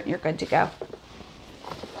t-shirt and you're good to go.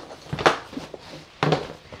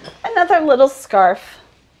 Another little scarf.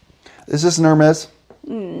 Is this an Hermes?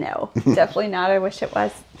 No, definitely not. I wish it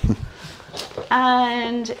was.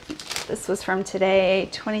 And this was from today,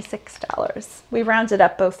 $26. We rounded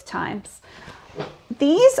up both times.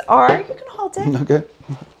 These are, you can hold it. Okay.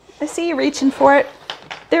 I see you reaching for it.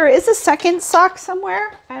 There is a second sock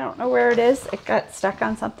somewhere. I don't know where it is. It got stuck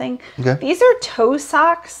on something. Okay. These are toe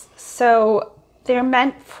socks. So they're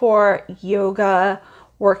meant for yoga,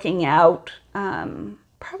 working out,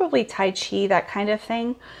 probably Tai Chi, that kind of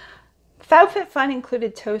thing. FabFitFun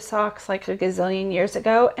included toe socks like a gazillion years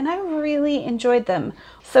ago, and I really enjoyed them.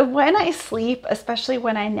 So when I sleep, especially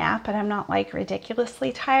when I nap and I'm not like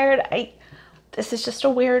ridiculously tired, this is just a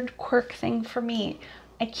weird quirk thing for me.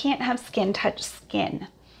 I can't have skin touch skin.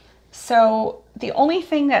 So the only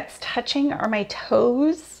thing that's touching are my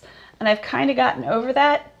toes, and I've kind of gotten over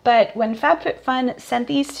that. But when FabFitFun sent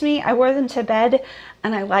these to me, I wore them to bed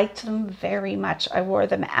and I liked them very much. I wore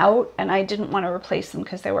them out and I didn't want to replace them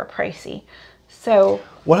because they were pricey. So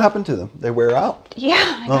what happened to them? They wear out?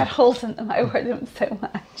 Yeah, I got holes in them. I wore them so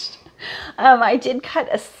much. I did cut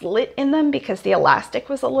a slit in them because the elastic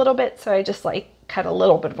was a little bit, so I just like cut a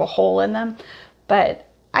little bit of a hole in them. But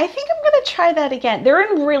I think I'm going to try that again. They're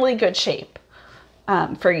in really good shape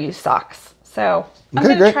for used socks. So I'm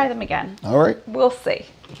going to try them again. All right. We'll see.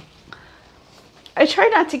 I try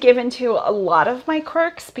not to give into a lot of my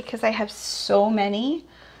quirks because I have so many.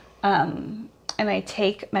 And I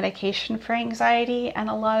take medication for anxiety and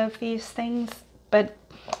a lot of these things. But,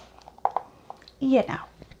 you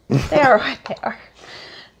know, they are what they are.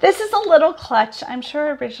 This is a little clutch. I'm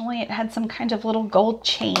sure originally it had some kind of little gold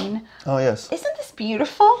chain. Oh, yes. Isn't this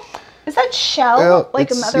beautiful? Is that shell, like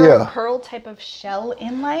a mother of pearl type of shell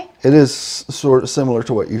inlay? It is sort of similar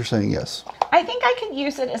to what you're saying, yes. I think I could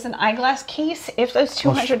use it as an eyeglass case. If those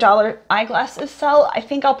 $200 eyeglasses sell, I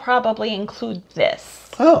think I'll probably include this.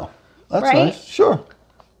 Oh, that's nice. Sure.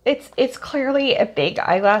 It's clearly a big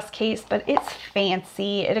eyeglass case, but it's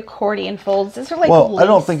fancy. It accordion folds. These are like well, lace. I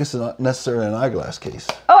don't think it's necessarily an eyeglass case.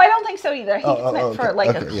 Oh, I don't think so either. I think it's meant for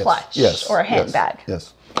like a clutch or a handbag.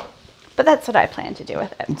 Yes. But that's what I plan to do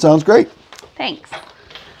with it. It sounds great. Thanks.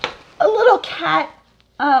 A little cat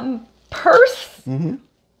purse. Mm-hmm.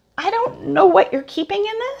 I don't know what you're keeping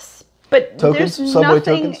in this, but tokens? There's Subway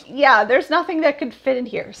nothing. Tokens? Yeah, there's nothing that could fit in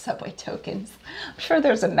here. Subway tokens. I'm sure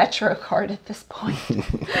there's a Metro card at this point.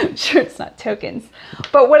 I'm sure it's not tokens.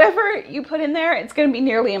 But whatever you put in there, it's going to be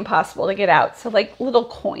nearly impossible to get out. So like little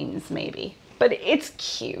coins maybe. But it's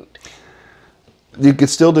cute. You could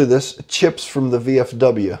still do this. Chips from the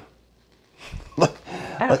VFW.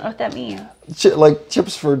 I don't know what that means. Like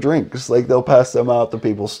chips for drinks. Like they'll pass them out to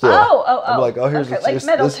people still. I'm like, oh, here's okay, like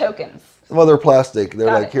metal tokens. Well, they're plastic. They're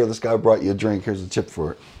Got like, it. here, this guy brought you a drink. Here's a chip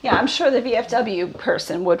for it. Yeah, I'm sure the VFW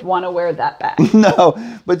person would want to wear that bag. No,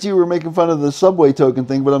 but you were making fun of the Subway token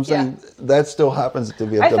thing, but I'm saying that still happens at the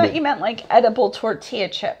VFW. I thought you meant like edible tortilla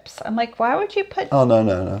chips. I'm like, why would you put... Oh,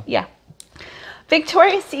 no. Yeah.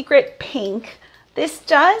 Victoria's Secret pink. This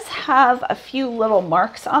does have a few little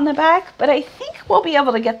marks on the back, but I think we'll be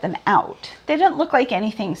able to get them out. They didn't look like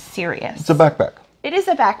anything serious. It's a backpack. It is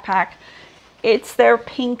a backpack. It's their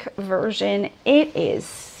pink version. It is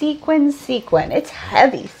sequin. It's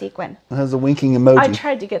heavy sequin. It has a winking emoji. I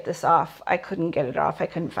tried to get this off. I couldn't get it off. I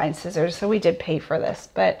couldn't find scissors, so we did pay for this.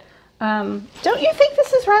 But don't you think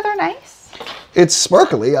this is rather nice? It's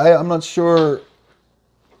sparkly. I'm not sure.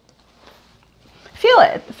 Feel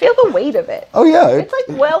it. Feel the weight of it. Oh, yeah. It's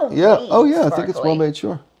like well made. Yeah. Oh, yeah. Sparkly. I think it's well made,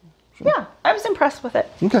 sure. Yeah, I was impressed with it.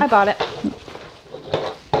 Okay. I bought it.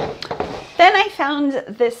 Then I found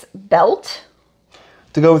this belt.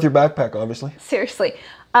 To go with your backpack, obviously. Seriously.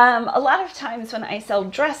 A lot of times when I sell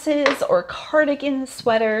dresses or cardigan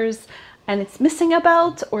sweaters and it's missing a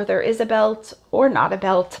belt or there is a belt or not a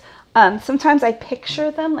belt, sometimes I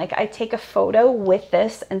picture them, like I take a photo with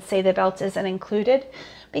this and say the belt isn't included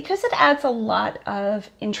because it adds a lot of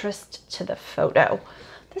interest to the photo.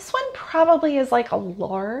 This one probably is like a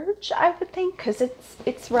large, I would think, because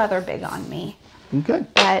it's rather big on me. Okay.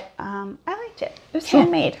 But I liked it. It was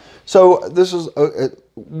handmade. So this is,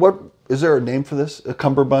 what, is there a name for this? A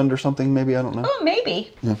cummerbund or something maybe? I don't know. Oh,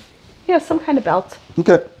 maybe. Yeah. Yeah, some kind of belt.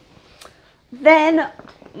 Okay. Then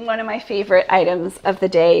one of my favorite items of the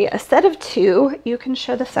day, a set of two. You can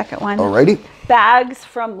show the second one. Alrighty. Bags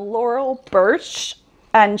from Laurel Birch.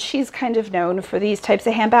 And she's kind of known for these types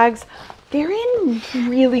of handbags. They're in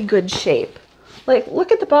really good shape. Like,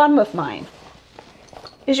 look at the bottom of mine.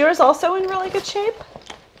 Is yours also in really good shape?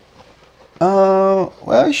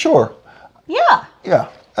 Well, sure. Yeah. Yeah.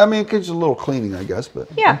 I mean, it gives you a little cleaning, I guess, but.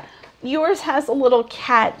 Yeah. Yours has a little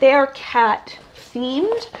cat. They're cat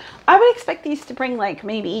themed. I would expect these to bring like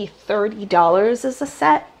maybe $30 as a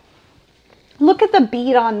set. Look at the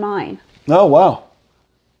bead on mine. Oh, wow.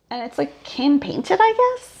 And it's like hand painted,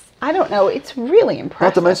 I guess. I don't know. It's really impressive.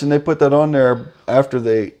 Not to mention they put that on there after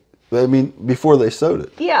before they sewed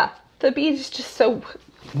it. Yeah. The bead is just so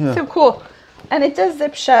cool. And it does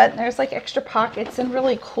zip shut. And there's like extra pockets and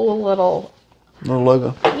really cool little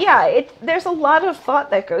logo. Yeah, there's a lot of thought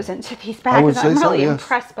that goes into these bags. would say I'm really so, yes.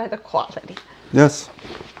 impressed by the quality. Yes.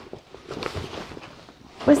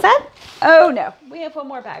 Was that? Oh no, we have one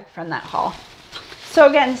more bag from that haul. So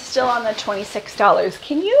again, still on the $26.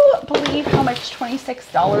 Can you believe how much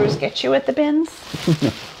 $26 gets you at the bins?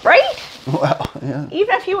 Right? Wow, yeah.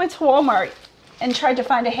 Even if you went to Walmart and tried to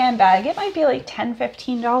find a handbag, it might be like $10,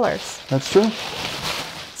 $15. That's true.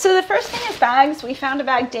 So the first thing is bags. We found a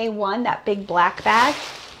bag day one, that big black bag.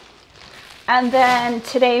 And then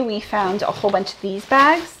today we found a whole bunch of these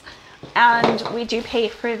bags. And we do pay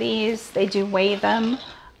for these. They do weigh them.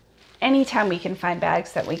 Anytime we can find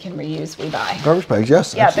bags that we can reuse, we buy. Garbage bags,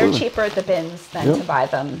 yes. Yeah, absolutely. they're cheaper at the bins than to buy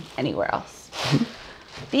them anywhere else.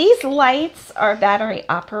 These lights are battery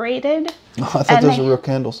operated. I thought those were real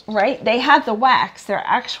candles. Right? They have the wax. They're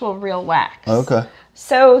actual real wax. Okay.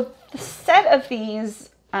 So the set of these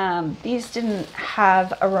didn't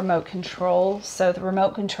have a remote control. So the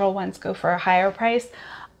remote control ones go for a higher price.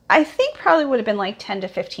 I think probably would have been like $10 to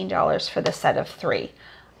 $15 for the set of 3.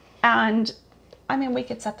 And I mean, we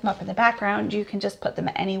could set them up in the background. You can just put them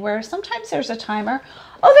anywhere. Sometimes there's a timer.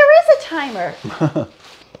 Oh, there is a timer.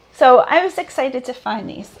 So I was excited to find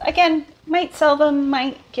these. Again, might sell them,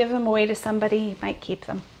 might give them away to somebody, might keep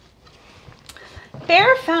them.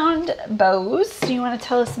 Bare found bows. Do you want to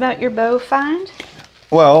tell us about your bow find?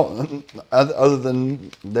 Well, other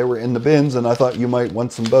than they were in the bins, and I thought you might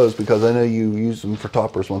want some bows because I know you use them for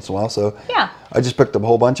toppers once in a while. So yeah, I just picked up a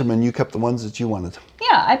whole bunch of them, and you kept the ones that you wanted.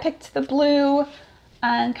 Yeah, I picked the blue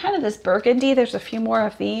and kind of this burgundy. There's a few more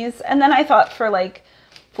of these. And then I thought for like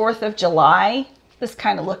 4th of July, this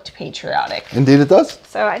kind of looked patriotic. Indeed it does.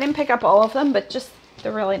 So I didn't pick up all of them, but just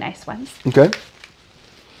the really nice ones. Okay.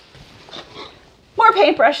 More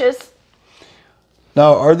paintbrushes.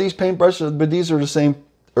 Now, are these paintbrushes, but these are the same,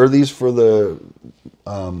 or are these for the...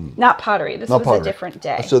 not pottery. This was a different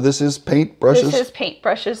day. So this is paintbrushes? This is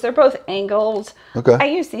paintbrushes. They're both angled. Okay. I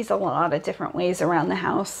use these a lot of different ways around the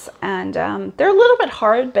house. And they're a little bit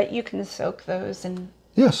hard, but you can soak those and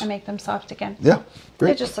make them soft again. Yeah,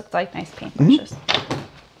 great. They just look like nice paintbrushes.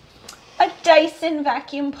 A Dyson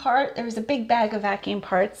vacuum part. There was a big bag of vacuum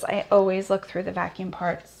parts. I always look through the vacuum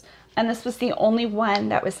parts. And this was the only one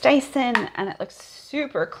that was Dyson, and it looks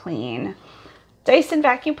super clean. Dyson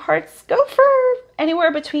vacuum parts go for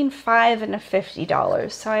anywhere between $5 and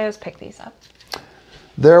 $50. So I always pick these up.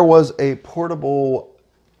 There was a portable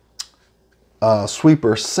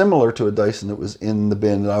sweeper similar to a Dyson that was in the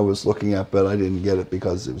bin that I was looking at, but I didn't get it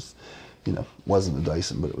because it was, wasn't a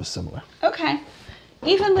Dyson, but it was similar. Okay.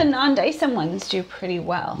 Even the non-Dyson ones do pretty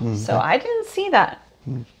well. So I didn't see that.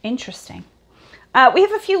 Interesting. We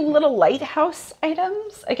have a few little lighthouse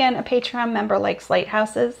items. Again, a Patreon member likes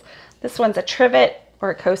lighthouses. This one's a trivet or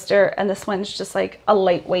a coaster, and this one's just like a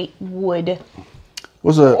lightweight wood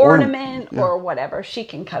ornament or whatever. She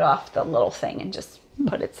can cut off the little thing and just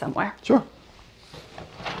put it somewhere. Sure.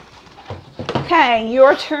 Okay,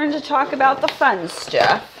 your turn to talk about the fun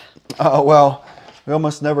stuff. Well, we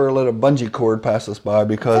almost never let a bungee cord pass us by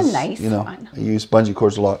because, It's a nice one. I use bungee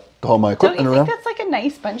cords a lot to hold my Don't equipment you around. think that's like a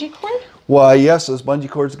nice bungee cord? Why, yes, as bungee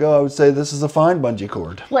cords go, I would say this is a fine bungee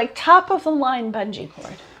cord. Like top of the line bungee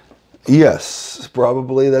cord. Yes,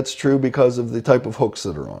 probably that's true because of the type of hooks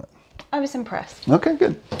that are on it. I was impressed. Okay,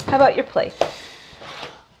 good. How about your plate?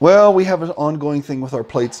 Well, we have an ongoing thing with our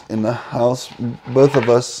plates in the house. Both of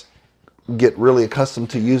us get really accustomed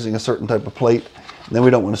to using a certain type of plate, and then we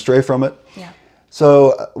don't want to stray from it. Yeah.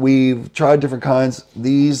 So we've tried different kinds.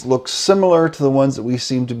 These look similar to the ones that we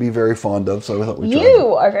seem to be very fond of, so I thought we'd try them.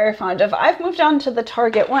 You are very fond of. I've moved on to the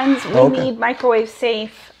Target ones. We need microwave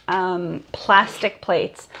safe plastic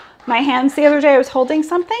plates. My hands the other day, I was holding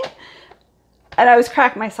something and I was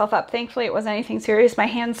cracking myself up. Thankfully, it wasn't anything serious. My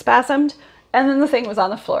hand spasmed and then the thing was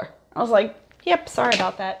on the floor. I was like, yep, sorry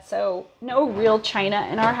about that. So no real china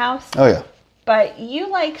in our house. Oh, yeah. But you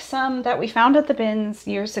like some that we found at the bins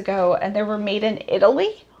years ago, and they were made in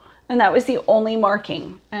Italy, and that was the only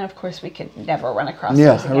marking. And of course, we could never run across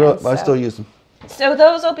those again. I still use them. So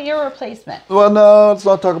those will be your replacement. Well, no, let's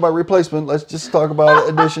not talk about replacement. Let's just talk about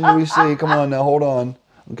addition to WC. Come on now, hold on.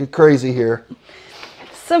 Don't get crazy here.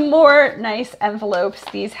 Some more nice envelopes.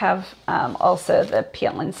 These have also the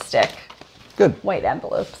peel and stick. Good. White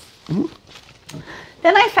envelopes.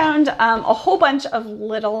 Then I found a whole bunch of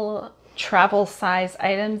little travel size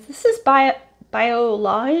items. This is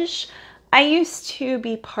Biolage. I used to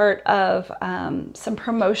be part of some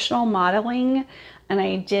promotional modeling, and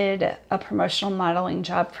I did a promotional modeling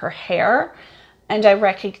job for hair, and I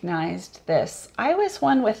recognized this. I was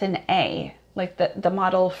one with an A, like the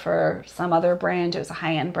model for some other brand. It was a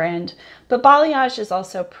high-end brand, but Balayage is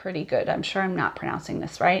also pretty good. I'm sure I'm not pronouncing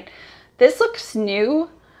this right. This looks new.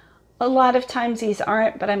 A lot of times these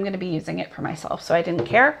aren't, but I'm going to be using it for myself, so I didn't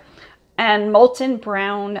care. And Molten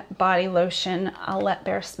Brown Body Lotion. I'll let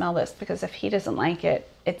Bear smell this because if he doesn't like it,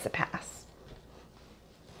 it's a pass.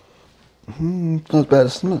 It's not as bad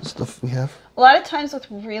as some of the stuff we have. A lot of times with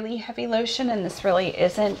really heavy lotion, and this really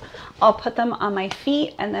isn't, I'll put them on my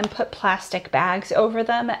feet and then put plastic bags over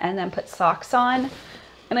them and then put socks on.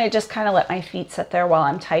 And I just kind of let my feet sit there while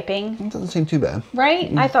I'm typing. It doesn't seem too bad.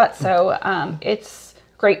 Right? I thought so. It's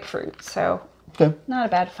grapefruit, so not a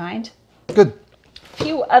bad find. Good.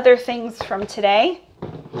 Few other things from today.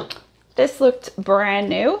 This looked brand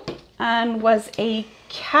new and was a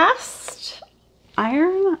cast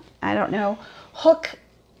iron, I don't know, hook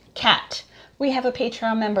cat. We have a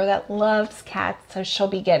Patreon member that loves cats, so she'll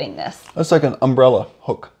be getting this. That's like an umbrella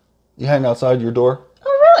hook. You hang outside your door.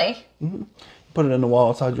 Oh, really? Mm-hmm. Put it in the wall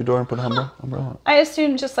outside your door and put an umbrella on. I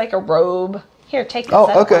assumed just like a robe. Here, take this.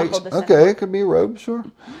 Oh, okay. Okay, it could be a robe, sure.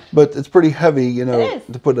 But it's pretty heavy, you know,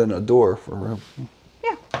 to put in a door for a robe.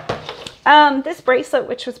 Yeah. This bracelet,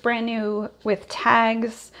 which was brand new with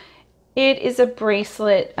tags, it is a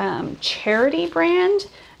bracelet charity brand.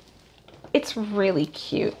 It's really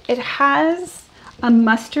cute. It has a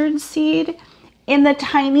mustard seed in the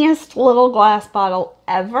tiniest little glass bottle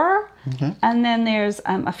ever. And then there's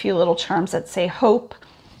a few little charms that say hope.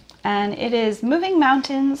 And it is Moving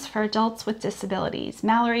Mountains for Adults with Disabilities,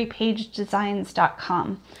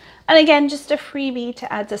 MalloryPageDesigns.com. And again, just a freebie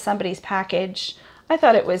to add to somebody's package. I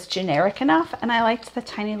thought it was generic enough, and I liked the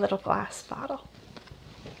tiny little glass bottle.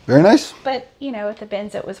 Very nice. But, you know, at the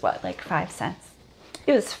bins, it was what, like 5 cents?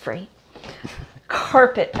 It was free.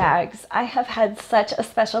 Carpet bags. I have had such a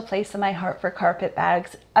special place in my heart for carpet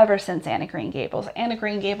bags ever since Anne of Green Gables. Anne of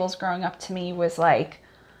Green Gables growing up to me was like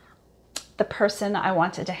the person I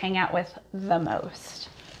wanted to hang out with the most.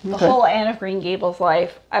 The whole Anne of Green Gables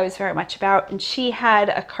life I was very much about, and she had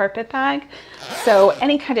a carpet bag. So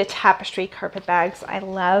any kind of tapestry carpet bags I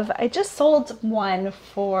love. I just sold one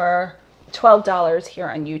for $12 here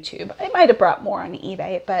on YouTube. I might have brought more on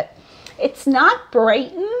eBay, but it's not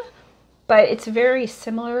Brighton, but it's very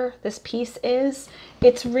similar. This piece is.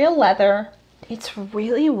 It's real leather. It's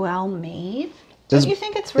really well made. Don't you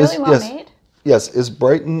think it's really well made? Yes. Is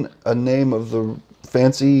Brighton a name of the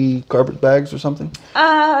fancy carpet bags or something?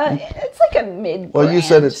 It's like a mid-brand. Well, you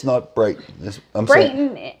said it's not Brighton.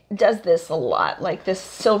 Brighton does this a lot, like this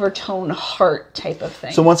silver tone heart type of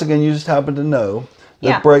thing. So once again, you just happen to know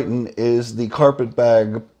that Brighton is the carpet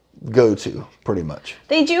bag go-to, pretty much.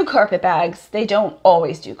 They do carpet bags. They don't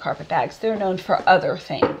always do carpet bags. They're known for other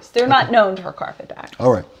things. They're not known for carpet bags.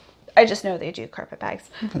 All right. I just know they do carpet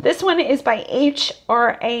bags. Okay. This one is by H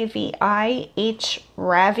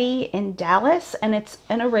Ravi in Dallas, and it's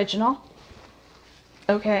an original.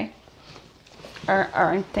 Okay.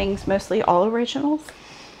 Aren't things mostly all originals?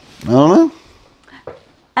 I don't know.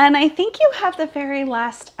 And I think you have the very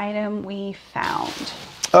last item we found.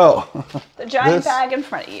 Oh. The giant bag in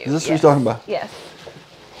front of you. Is this what you're talking about? Yes.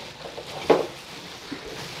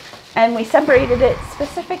 And we separated it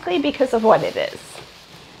specifically because of what it is.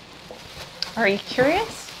 Are you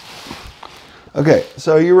curious? Okay,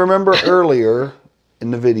 so you remember earlier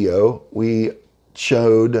in the video, we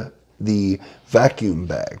showed the vacuum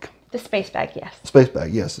bag. The space bag, yes. Space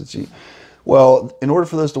bag, yes. Well, in order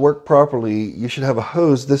for those to work properly, you should have a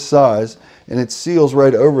hose this size, and it seals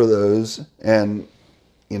right over those and,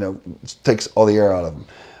 takes all the air out of them.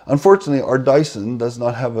 Unfortunately, our Dyson does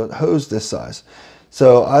not have a hose this size.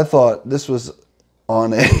 So I thought this was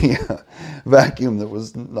on a vacuum that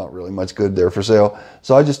was not really much good there for sale.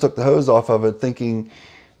 So I just took the hose off of it thinking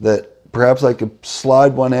that perhaps I could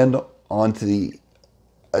slide one end onto the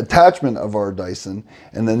attachment of our Dyson,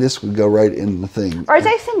 and then this would go right in the thing. Our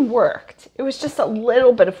Dyson worked. It was just a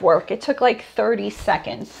little bit of work. It took like 30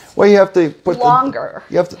 seconds. Well, you have to put longer.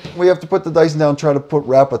 We have to put the Dyson down and try to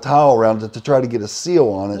wrap a towel around it to try to get a seal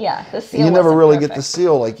on it. Yeah, the seal. You never really perfect. Get the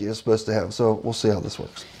seal like you're supposed to have. So we'll see how this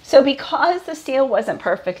works. So because the seal wasn't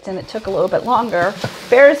perfect and it took a little bit longer,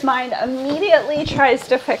 Bear's mind immediately tries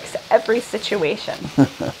to fix every situation.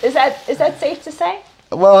 Is that safe to say?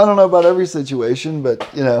 Well, I don't know about every situation, but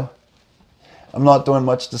I'm not doing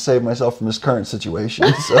much to save myself from this current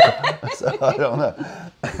situation, so I don't know.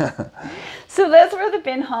 So those were the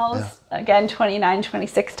bin hauls. Yeah. Again, $29,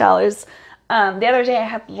 $26. The other day I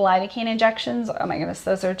had lidocaine injections. Oh my goodness,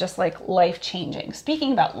 those are just like life-changing.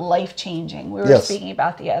 Speaking about life-changing, we were speaking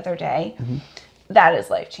about the other day. Mm-hmm. That is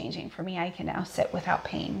life-changing for me. I can now sit without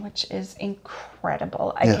pain, which is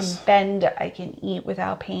incredible. I can bend, I can eat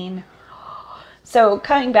without pain. So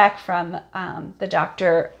coming back from the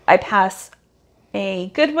doctor, I pass a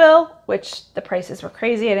Goodwill, which the prices were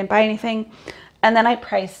crazy. I didn't buy anything. And then I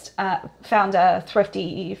found a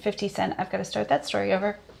thrifty 50-cent. I've got to start that story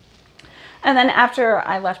over. And then after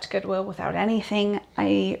I left Goodwill without anything,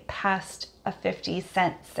 I passed a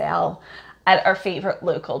 50-cent sale at our favorite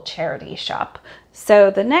local charity shop.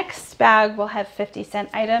 So the next bag will have 50-cent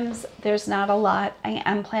items. There's not a lot. I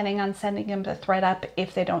am planning on sending them to ThredUp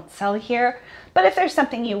if they don't sell here. But if there's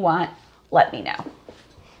something you want, let me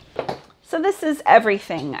know. So this is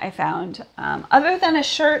everything I found, other than a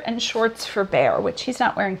shirt and shorts for Bear, which he's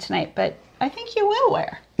not wearing tonight, but I think you will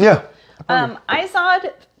wear. Yeah.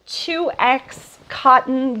 Izod 2X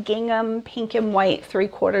cotton gingham pink and white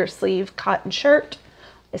 3/4 sleeve cotton shirt.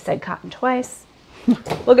 I said cotton twice.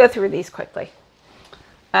 We'll go through these quickly.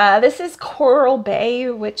 This is Coral Bay,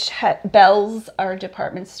 which Bell's, our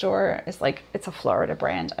department store, is like, it's a Florida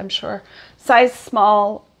brand, I'm sure. Size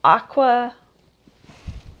small, aqua,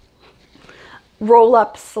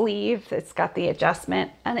 roll-up sleeve. It's got the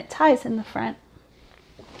adjustment, and it ties in the front.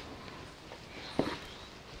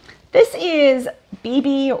 This is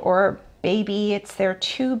BB or Baby. It's their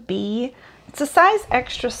 2B. It's a size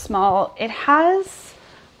extra small. It has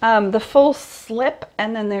the full slip,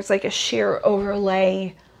 and then there's like a sheer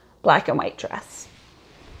overlay black and white dress.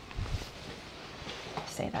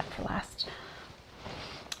 Say that for last.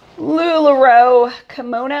 LuLaRoe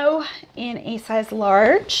kimono in a size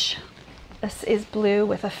large. This is blue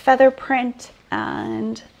with a feather print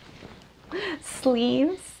and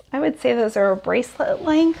sleeves. I would say those are a bracelet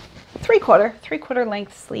length, three-quarter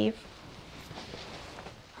length sleeve.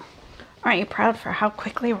 Aren't you proud for how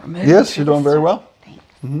quickly we're moving? Yes, you're doing very well. Thanks.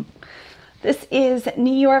 Mm-hmm. This is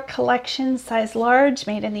New York collection, size large,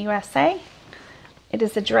 made in the USA. It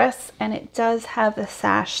is a dress, and it does have the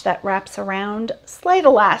sash that wraps around, slight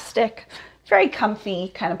elastic, very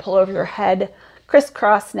comfy, kind of pull over your head,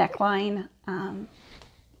 crisscross neckline,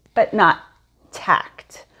 but not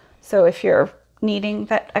tacked. So if you're needing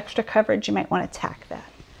that extra coverage, you might want to tack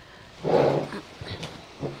that.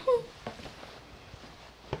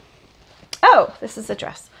 Oh, this is a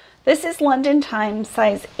dress. This is London Times,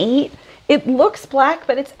 size 8. It looks black,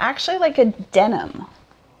 but it's actually like a denim.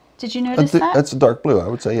 Did you notice that? That's a dark blue, I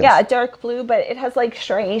would say, yes. Yeah, a dark blue, but it has like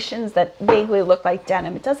striations that vaguely look like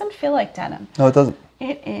denim. It doesn't feel like denim. No, it doesn't.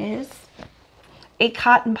 It is a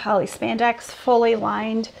cotton poly spandex, fully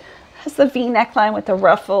lined. Has the V neckline with the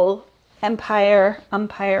ruffle,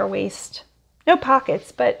 umpire waist. No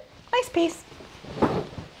pockets, but nice piece.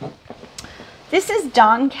 This is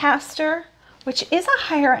Doncaster, which is a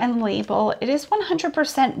higher end label. It is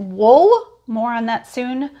 100% wool. More on that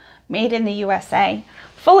soon. Made in the USA.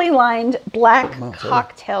 Fully lined black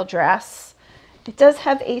cocktail dress. It does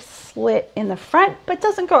have a slit in the front, but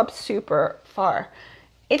doesn't go up super far.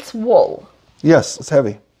 It's wool. Yes, it's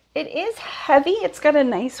heavy. It is heavy. It's got a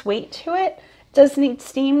nice weight to it. It does need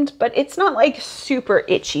steamed, but it's not like super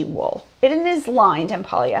itchy wool. It is lined in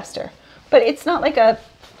polyester, but it's not like a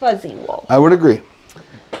fuzzy wool. I would agree.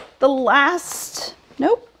 The last,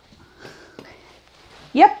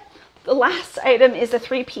 the last item is a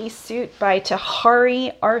 3-piece suit by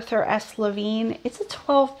Tahari Arthur S. Levine. It's a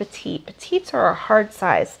 12 petite. Petites are a hard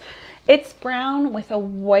size. It's brown with a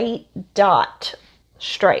white dot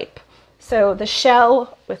stripe. So the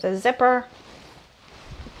shell with a zipper.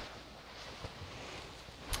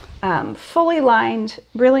 Fully lined,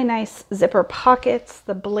 really nice zipper pockets.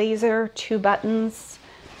 The blazer, 2 buttons.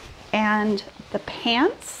 And the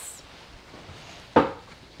pants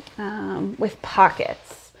with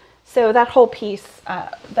pockets. So that whole piece,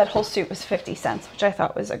 that whole suit was 50 cents, which I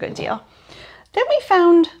thought was a good deal. Then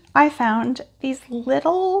I found these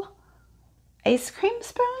little ice cream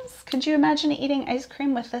spoons. Could you imagine eating ice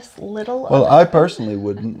cream with this little? Well, I personally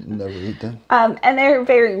would never eat them. And they're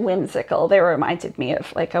very whimsical. They reminded me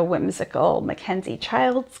of like a whimsical Mackenzie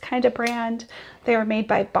Childs kind of brand. They were made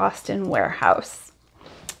by Boston Warehouse.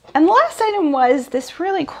 And the last item was this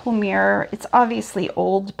really cool mirror. It's obviously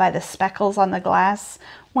old by the speckles on the glass.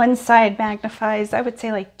 One side magnifies, I would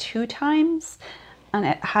say like 2 times, and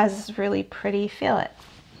it has really pretty, feel it.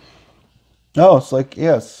 Oh, it's like,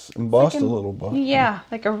 yes, embossed a little bit. Yeah,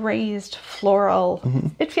 like a raised floral.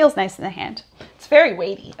 It feels nice in the hand. It's very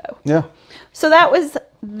weighty though. Yeah. So that was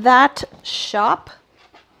that shop.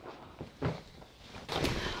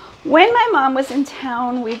 When my mom was in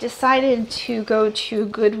town, we decided to go to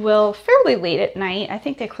Goodwill fairly late at night. I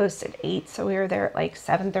think they closed at 8, so we were there at like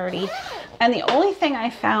 7:30. And the only thing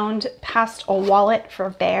I found past a wallet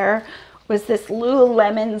for Bare was this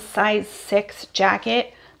Lululemon size 6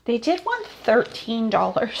 jacket. They did want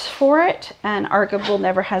 $13 for it, and our Goodwill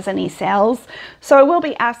never has any sales. So I will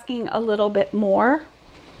be asking a little bit more.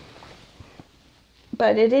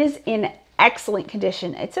 But it is in excellent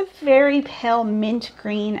condition. It's a very pale mint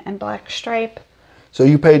green and black stripe. So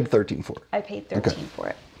you paid $13 for it? I paid $13 for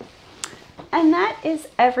it. And that is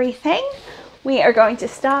everything. We are going to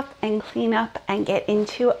stop and clean up and get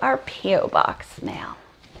into our P.O. Box mail.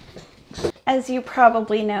 As you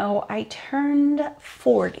probably know, I turned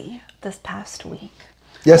 40 this past week.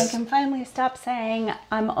 Yes. I can finally stop saying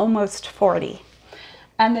I'm almost 40.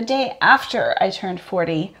 And the day after I turned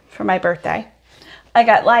 40 for my birthday, I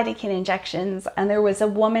got lidocaine injections, and there was a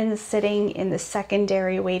woman sitting in the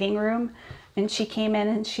secondary waiting room, and she came in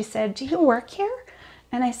and she said, "Do you work here?"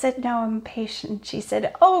 And I said, "No, I'm a patient." She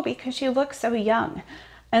said, "Oh, because you look so young."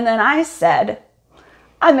 And then I said,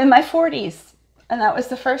 "I'm in my 40s." And that was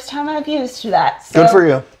the first time I've used that. So, good for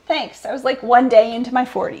you. Thanks. I was like one day into my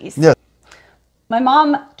 40s. Yeah. My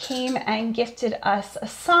mom came and gifted us a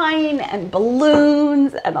sign and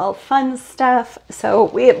balloons and all fun stuff.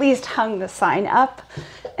 So we at least hung the sign up.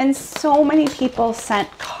 And so many people sent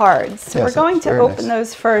cards. So we're going to open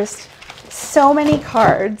those first. So many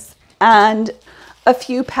cards. And a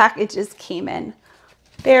few packages came in.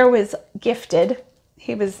 Bear was gifted.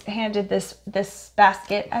 He was handed this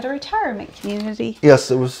basket at a retirement community.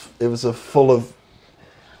 Yes, it was a full of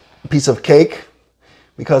piece of cake.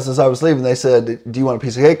 Because as I was leaving, they said, "Do you want a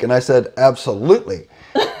piece of cake?" And I said, "Absolutely."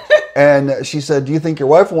 And she said, "Do you think your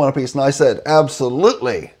wife will want a piece?" And I said,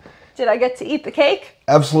 "Absolutely." Did I get to eat the cake?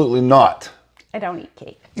 Absolutely not. I don't eat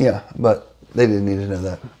cake. Yeah, but they didn't need to know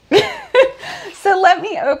that. So let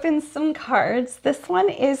me open some cards. This one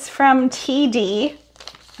is from TD.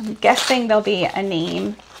 I'm guessing there'll be a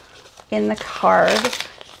name in the card.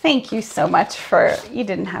 Thank you so much you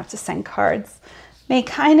didn't have to send cards. May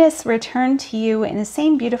kindness return to you in the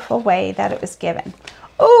same beautiful way that it was given.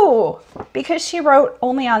 Oh, because she wrote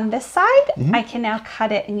only on this side, I can now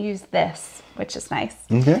cut it and use this, which is nice.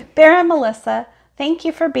 Okay. Bare and Mellissa, thank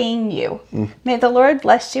you for being you. May the Lord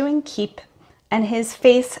bless you and keep, and his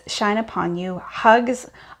face shine upon you. Hugs.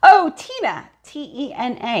 Oh, Tina,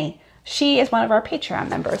 T-E-N-A. She is one of our Patreon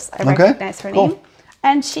members. I recognize her name.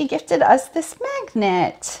 And she gifted us this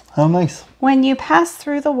magnet. How nice. When you pass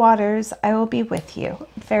through the waters, I will be with you.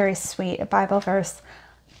 Very sweet, a Bible verse.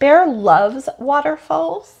 Bear loves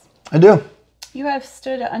waterfalls. I do. You have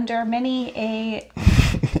stood under many a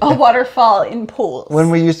waterfall in pools. When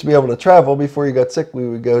we used to be able to travel, before you got sick, we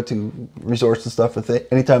would go to resorts and stuff.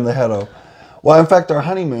 Anytime they had well, in fact, our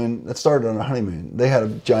honeymoon, that started on our honeymoon, they had a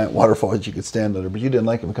giant waterfall that you could stand under, but you didn't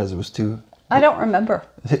like it because it was I don't remember.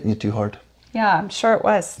 hitting you too hard. Yeah, I'm sure it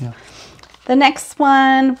was. Yeah. The next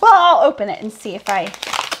one, well, I'll open it and see if I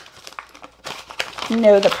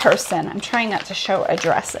know the person. I'm trying not to show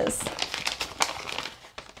addresses.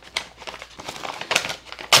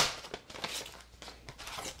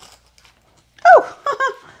 Oh!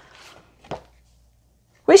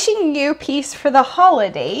 Wishing you peace for the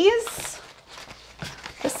holidays.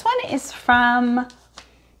 This one is from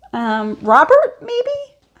Robert, maybe?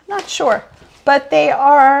 I'm not sure. But they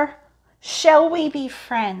are... Shall we be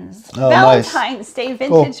friends? Oh, Valentine's nice. Day,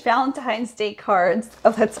 vintage Valentine's Day cards.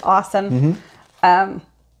 Oh, that's awesome. That's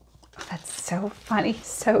so funny,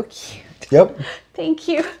 so cute. Yep. Thank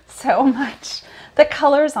you so much. The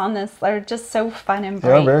colors on this are just so fun and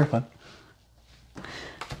bright. They are very fun.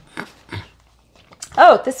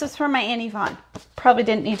 Oh, this was from my Aunt Yvonne. Probably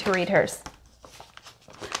didn't need to read hers.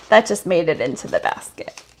 That just made it into the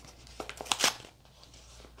basket.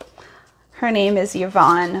 Her name is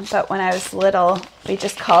Yvonne, but when I was little, we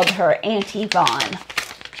just called her Aunt Yvonne.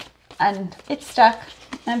 And it stuck.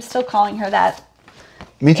 I'm still calling her that.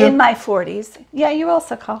 Me too. In my 40s. Yeah, you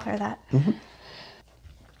also call her that.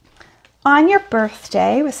 On your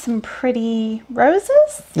birthday with some pretty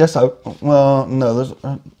roses? Yes, well, no, there's...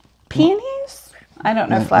 Peonies? I don't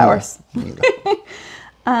know flowers.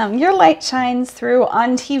 Your light shines through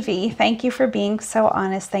on TV. Thank you for being so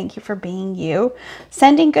honest. Thank you for being you.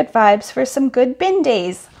 Sending good vibes for some good bin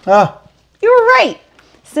days. Ah. You were right.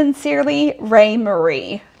 Sincerely, Ray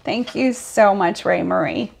Marie. Thank you so much, Ray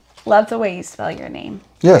Marie. Love the way you spell your name.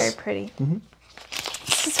 Yes. Very pretty.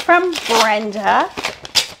 This is from Brenda.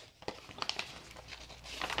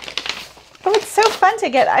 Oh, it's so fun to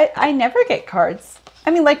get. I never get cards.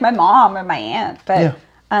 I mean, like my mom or my aunt, but... Yeah.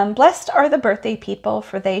 Blessed are the birthday people,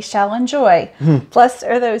 for they shall enjoy. Blessed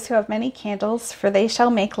are those who have many candles, for they shall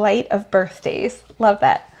make light of birthdays. Love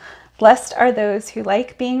that. Blessed are those who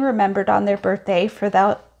like being remembered on their birthday, for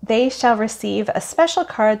they shall receive a special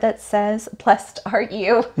card that says, blessed are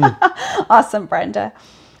you. Awesome, Brenda.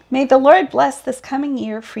 May the Lord bless this coming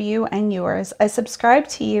year for you and yours. I subscribe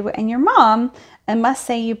to you and your mom, and must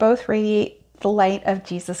say you both radiate the light of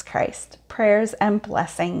Jesus Christ. Prayers and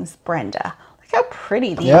blessings, Brenda. How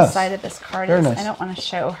pretty the inside of this card is. Nice. I don't want to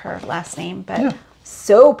show her last name, but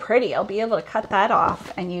so pretty. I'll be able to cut that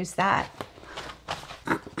off and use that.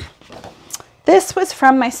 This was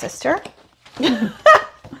from my sister.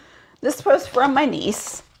 This was from my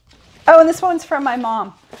niece. Oh, and this one's from my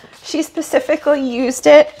mom. She specifically used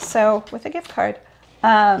it, so with a gift card,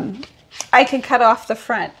 I can cut off the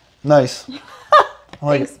front. Nice.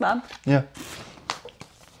 Thanks, Mom. Yeah.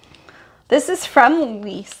 This is from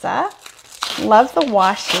Lisa. Love the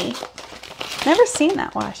washi. Never seen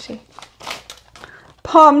that washi.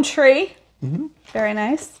 Palm tree. Very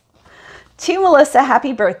nice. To Melissa,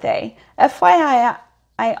 happy birthday. FYI,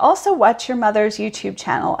 I also watch your mother's YouTube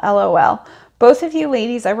channel, LOL. Both of you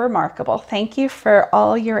ladies are remarkable. Thank you for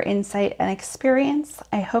all your insight and experience.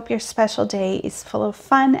 I hope your special day is full of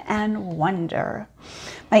fun and wonder.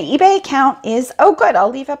 My eBay account is, oh good, I'll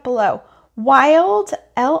leave it below. Wild,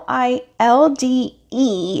 LILDE,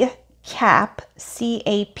 cap,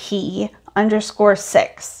 CAP,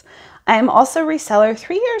 _6. I am also reseller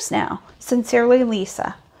 3 years now. Sincerely,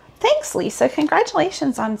 Lisa. Thanks, Lisa.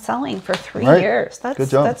 Congratulations on selling for 3 years. Good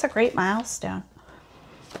job. That's a great milestone.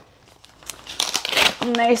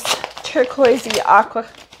 Nice turquoisey aqua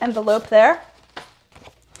envelope there.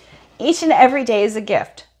 Each and every day is a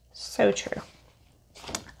gift. So true.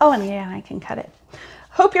 Oh, and yeah, I can cut it.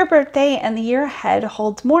 Hope your birthday and the year ahead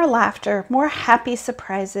holds more laughter, more happy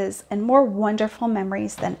surprises, and more wonderful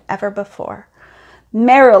memories than ever before.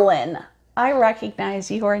 Marilyn, I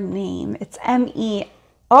recognize your name. It's MERRILYN.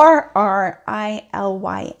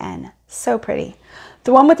 So pretty.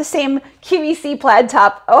 The one with the same QVC plaid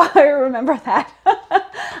top. Oh, I remember that.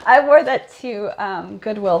 I wore that to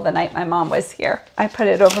Goodwill the night my mom was here. I put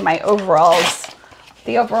it over my overalls.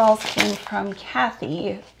 The overalls came from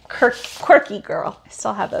Kathy. Quirky girl. I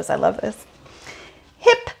still have those. I love this.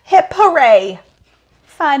 Hip, hip, hooray.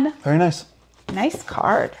 Fun. Very nice. Nice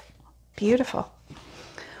card. Beautiful.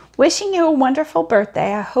 Wishing you a wonderful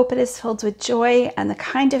birthday. I hope it is filled with joy and the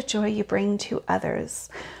kind of joy you bring to others.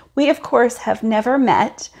 We, of course, have never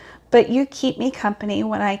met, but you keep me company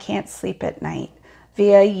when I can't sleep at night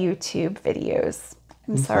via YouTube videos.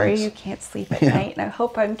 I'm sorry you can't sleep at night, and I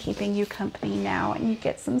hope I'm keeping you company now and you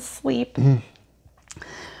get some sleep.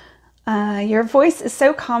 Your voice is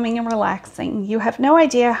so calming and relaxing. You have no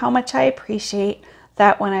idea how much I appreciate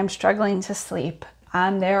that when I'm struggling to sleep.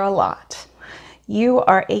 I'm there a lot. You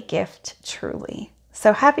are a gift, truly.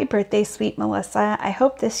 So happy birthday, sweet Mellissa. I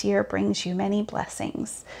hope this year brings you many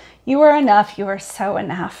blessings. You are enough. You are so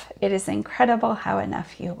enough. It is incredible how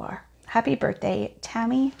enough you are. Happy birthday,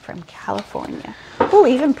 Tammy from California. Oh,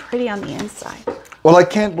 even pretty on the inside. Well, I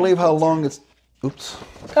can't believe how long it's... Oops.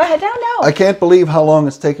 Go ahead. No. I can't believe how long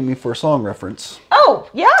it's taken me for a song reference. Oh,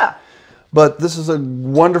 yeah. But this is a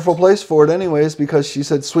wonderful place for it anyways, because she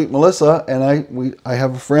said Sweet Mellissa, and I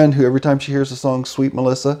have a friend who every time she hears the song Sweet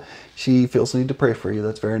Mellissa, she feels the need to pray for you.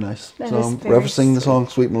 That's very nice. That so is I'm very referencing the sweet. song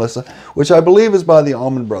Sweet Mellissa, which I believe is by the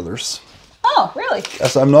Allman Brothers. Oh, really?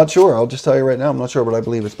 Yes, I'm not sure. I'll just tell you right now, I'm not sure, but I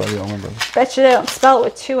believe it's by the Allman Brothers. Bet you they don't spell it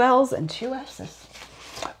with 2 L's and 2 S's.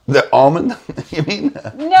 The Almond? You mean?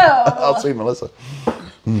 No. Oh, Sweet Mellissa.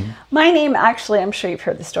 My name, actually, I'm sure you've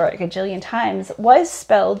heard the story a gajillion times, was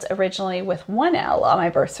spelled originally with 1 L on my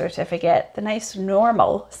birth certificate, the nice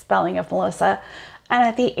normal spelling of Mellissa. And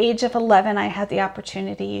at the age of 11, I had the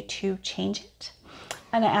opportunity to change it.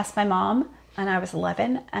 And I asked my mom, and I was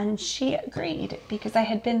 11, and she agreed because I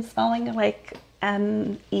had been spelling like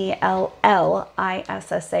Mellissa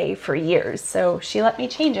for years. So she let me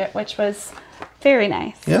change it, which was very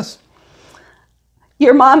nice. Yes.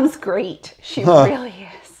 Your mom's great. She really is.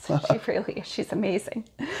 She really is. She's amazing.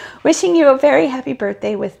 Wishing you a very happy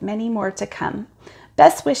birthday with many more to come.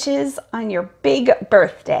 Best wishes on your big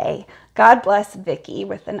birthday. God bless Vicky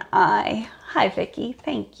with an I. Hi, Vicky.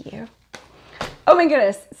 Thank you. Oh my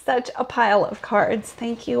goodness. Such a pile of cards.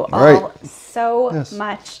 Thank you all so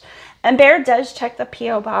much. And Bear does check the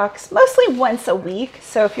P.O. box mostly once a week.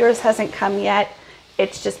 So if yours hasn't come yet,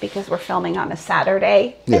 it's just because we're filming on a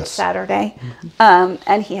Saturday. Yes. It's Saturday.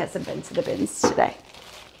 And he hasn't been to the bins today.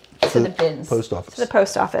 To the bins. Post office. To the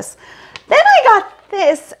post office. Then I got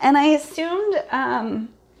this, and I assumed,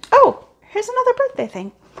 oh, here's another birthday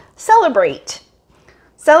thing. Celebrate.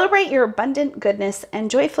 Celebrate your abundant goodness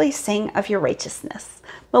and joyfully sing of your righteousness.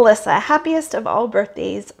 Mellissa, happiest of all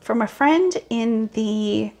birthdays from a friend in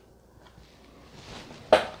the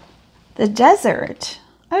desert.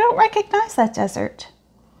 I don't recognize that desert.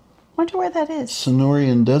 Wonder where that is.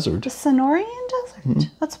 Sonorian Desert. The Sonorian Desert.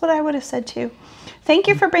 That's what I would have said too. Thank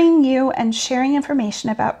you for bringing you and sharing information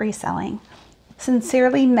about reselling.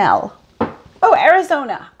 Sincerely, Mel. Oh,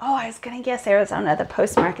 Arizona. Oh, I was going to guess Arizona. The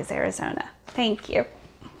postmark is Arizona. Thank you.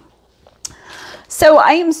 So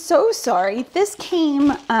I am so sorry. This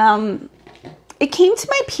came, it came to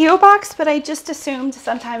my P.O. box, but I just assumed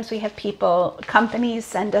sometimes we have companies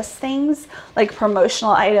send us things like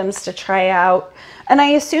promotional items to try out. And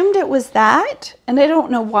I assumed it was that, and I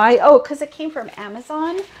don't know why. Oh, because it came from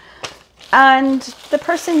Amazon, and the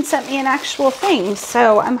person sent me an actual thing.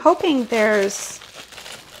 So I'm hoping there's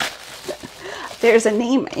a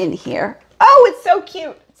name in here. Oh, it's so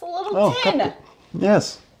cute. It's a little tin.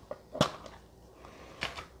 Yes.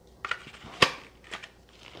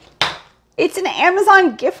 It's an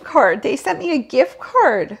Amazon gift card. They sent me a gift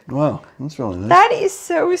card. Wow, that's really nice. That is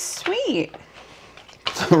so sweet.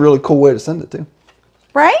 It's a really cool way to send it too.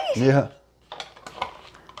 Right? Yeah.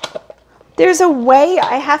 There's a way,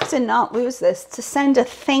 I have to not lose this, to send a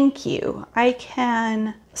thank you. I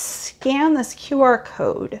can scan this QR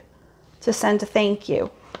code to send a thank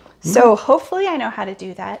you. So hopefully I know how to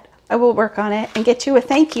do that. I will work on it and get you a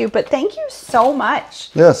thank you, but thank you so much.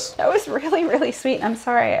 Yes. That was really, really sweet. I'm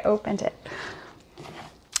sorry I opened it.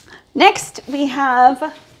 Next, we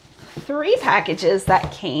have 3 packages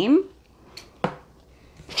that came.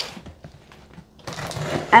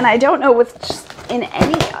 And I don't know what's in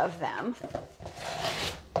any of them.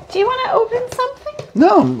 Do you want to open something?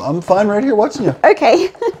 No, I'm fine right here watching you. Okay.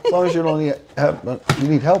 As long as you don't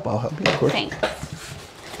need help, I'll help you, of course. Thanks.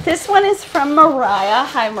 This one is from Mariah.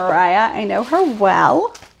 Hi, Mariah. I know her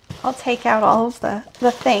well. I'll take out all of the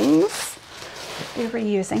things. We were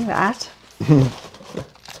using that. Man,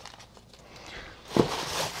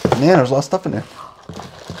 there's a lot of stuff in there.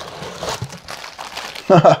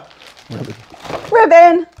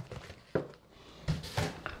 Ribbon.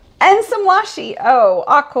 And some washi. Oh,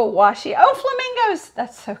 aqua washi. Oh, flamingos.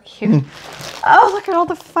 That's so cute. Oh, look at all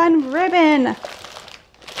the fun ribbon.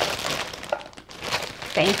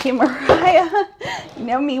 Thank you, Mariah. You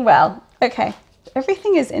know me well. Okay.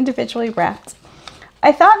 Everything is individually wrapped.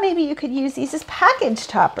 I thought maybe you could use these as package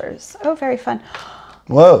toppers. Oh, very fun.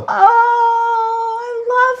 Whoa. Oh, I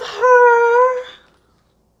love her.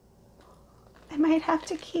 might have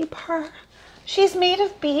to keep her. She's made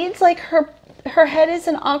of beads, like her head is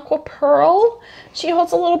an aqua pearl. She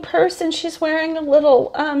holds a little purse and she's wearing a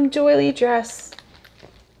little doily dress.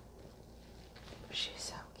 She's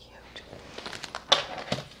so cute.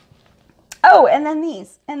 Oh, and then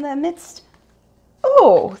these in the midst.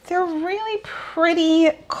 Oh, they're really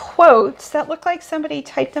pretty quotes that look like somebody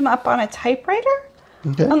typed them up on a typewriter.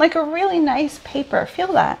 Okay. On like a really nice paper.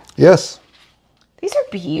 Feel that? Yes. These are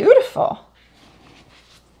beautiful.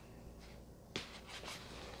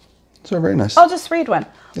 These are very nice. I'll just read one.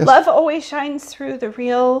 Yes. Love always shines through the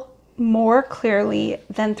real more clearly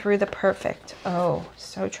than through the perfect. Oh,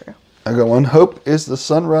 so true. I got one. Hope is the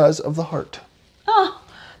sunrise of the heart. Oh,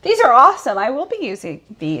 these are awesome. I will be using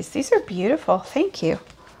these. These are beautiful. Thank you.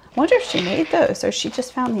 I wonder if she made those or she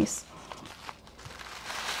just found these.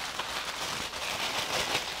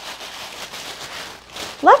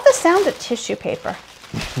 Love the sound of tissue paper.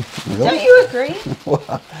 Really? Don't you agree?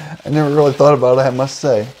 Well, I never really thought about it, I must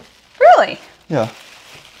say. Really? Yeah.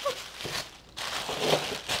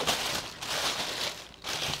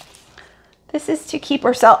 This is to keep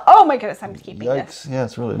or sell. Oh my goodness, I'm keeping this. Yeah,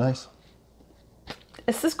 it's really nice.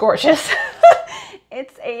 This is gorgeous.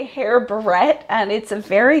 It's a hair barrette and it's a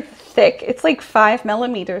very thick, it's like 5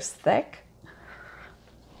 millimeters thick.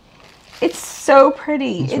 It's so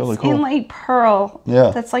pretty. It's really cool. Inlaid pearl.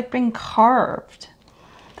 Yeah. That's like been carved.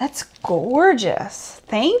 That's gorgeous.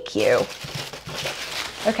 Thank you.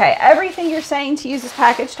 Okay, everything you're saying to use as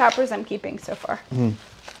package toppers, I'm keeping so far. Mm.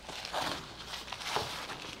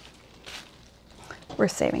 We're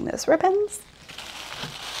saving those ribbons.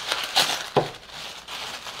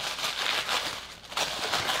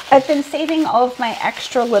 I've been saving all of my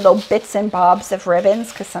extra little bits and bobs of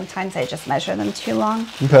ribbons because sometimes I just measure them too long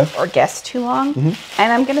or guess too long. Mm-hmm.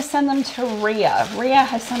 And I'm going to send them to Rhea. Rhea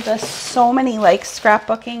has sent us so many like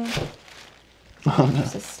scrapbooking,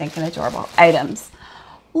 this is stinking adorable items.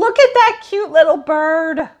 Look at that cute little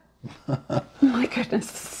bird. Oh my goodness,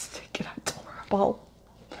 stinking adorable.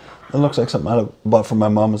 It looks like something I bought for my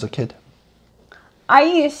mom as a kid. I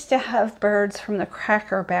used to have birds from the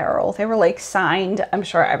Cracker Barrel. They were like signed. I'm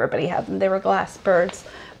sure everybody had them. They were glass birds.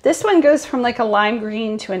 This one goes from like a lime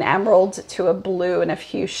green to an emerald to a blue and a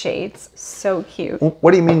few shades. So cute.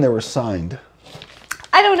 What do you mean they were signed?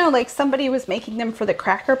 I don't know. Like somebody was making them for the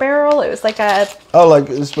Cracker Barrel. It was like a... Oh, like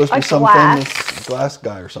it's supposed to be some famous glass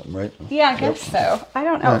guy or something, right? Yeah, I guess so. I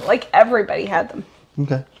don't know. Right. Like everybody had them.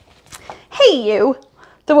 Okay. Hey, you.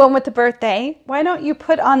 The one with the birthday. Why don't you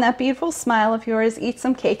put on that beautiful smile of yours, eat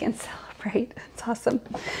some cake, and celebrate? It's awesome.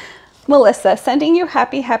 Melissa, sending you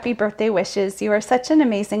happy, happy birthday wishes. You are such an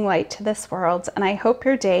amazing light to this world, and I hope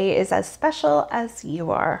your day is as special as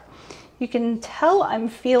you are. You can tell I'm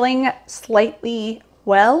feeling slightly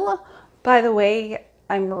well by the way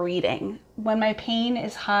I'm reading. When my pain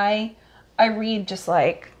is high, I read just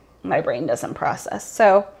like my brain doesn't process.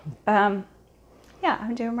 So, yeah,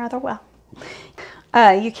 I'm doing rather well.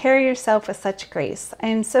 You carry yourself with such grace. I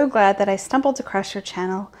am so glad that I stumbled across your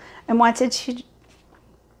channel and wanted you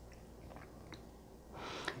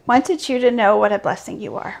to know what a blessing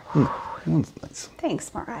you are. That's nice.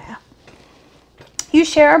 Thanks, Mariah. You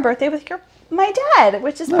share our birthday with my dad,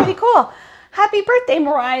 which is pretty cool. Happy birthday,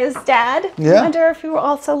 Mariah's dad. Yeah. I wonder if you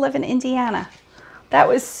also live in Indiana. That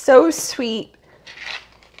was so sweet.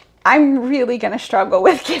 I'm really going to struggle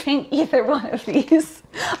with giving either one of these.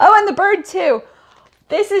 Oh, and the bird too.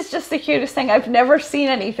 This is just the cutest thing. I've never seen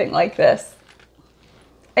anything like this.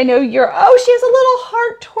 I know you're... Oh, she has a little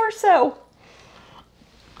heart torso.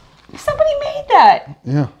 Somebody made that.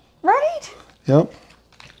 Yeah. Right? Yep.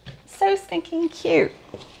 So stinking cute.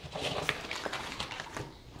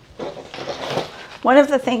 One of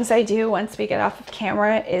the things I do once we get off of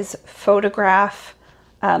camera is photograph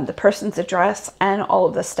the person's address and all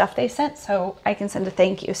of the stuff they sent so I can send a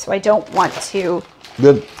thank you. So I don't want to...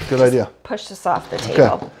 Good idea. Push this off the table.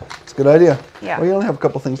 Okay. It's a good idea. Yeah. Well, you only have a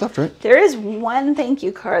couple things left, right? There is one thank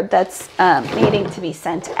you card that's needing to be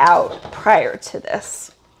sent out prior to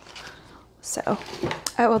this. So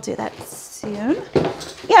I will do that soon.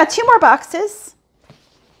 Yeah, 2 more boxes.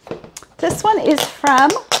 This one is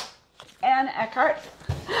from Ann Eckhart.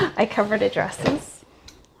 I covered addresses.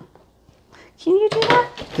 Can you do that?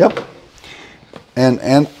 Yep. And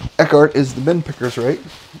Ann Eckhart is the bin pickers, right?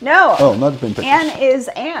 No. Oh, not the bin pickers. Ann is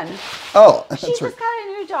Ann. Oh, that's She right. just got a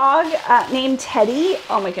new dog named Teddy.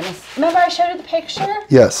 Oh my goodness. Remember I showed you the picture?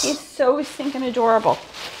 Yes. He's so stinking adorable.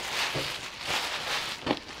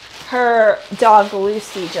 Her dog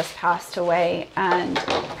Lucy just passed away and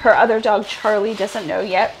her other dog Charlie doesn't know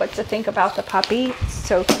yet what to think about the puppy.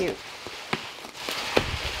 So cute.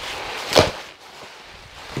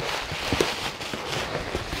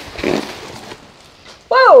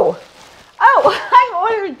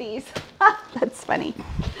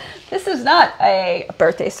 not a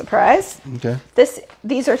birthday surprise. Okay.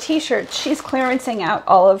 These are t-shirts. She's clearancing out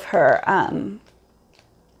all of her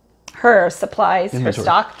supplies, her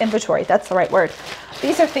stock inventory. That's the right word.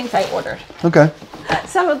 These are things I ordered. Okay.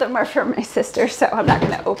 Some of them are for my sister, so I'm not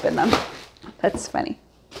going to open them. That's funny.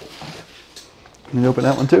 Can you open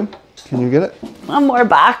that one too? Can you get it? One more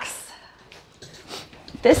box.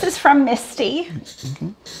 This is from Misty.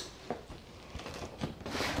 Okay.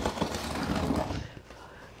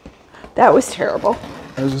 That was terrible.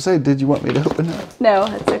 I was going to say, did you want me to open that? No,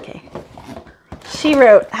 that's okay. She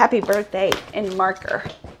wrote, happy birthday in marker.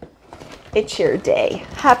 It's your day.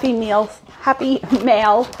 Happy meal. Happy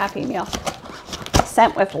mail. Happy meal.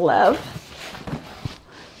 Sent with love.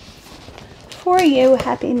 For you,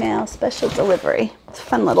 happy mail. Special delivery. It's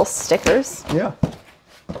fun little stickers. Yeah.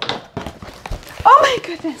 Oh my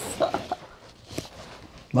goodness.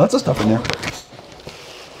 Lots of stuff in there.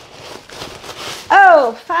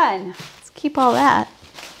 Oh, fun. Let's keep all that.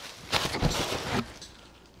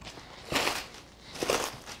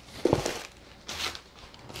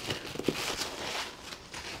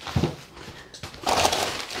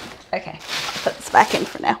 Okay, I'll put this back in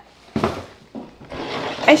for now.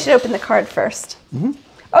 I should open the card first. Mm-hmm.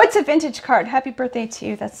 Oh, it's a vintage card. Happy birthday to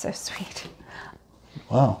you. That's so sweet.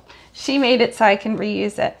 Wow. She made it so I can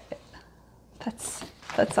reuse it.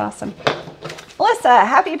 That's awesome. Melissa,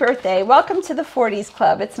 happy birthday. Welcome to the 40s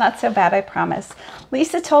Club. It's not so bad, I promise.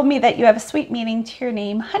 Lisa told me that you have a sweet meaning to your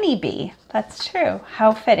name, Honeybee. That's true.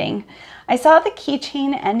 How fitting. I saw the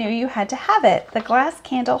keychain and knew you had to have it. The glass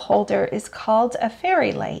candle holder is called a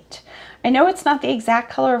fairy light. I know it's not the exact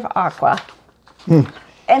color of aqua.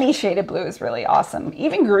 Any shade of blue is really awesome.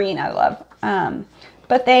 Even green I love.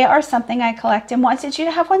 But they are something I collect and wanted you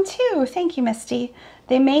to have one too. Thank you, Misty.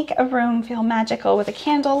 They make a room feel magical with a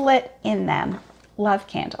candle lit in them. Love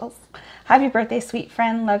candles. Happy birthday, sweet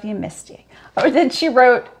friend. Love you, Misty. Oh, then she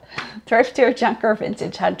wrote, Thrifter, Junker,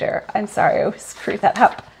 Vintage Hunter. I'm sorry, I screwed that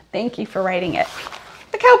up. Thank you for writing it.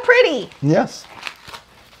 Look how pretty. Yes.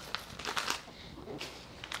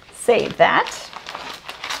 Save that.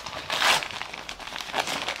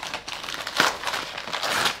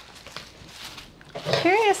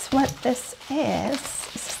 Curious what this is.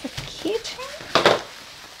 Is this the keychain?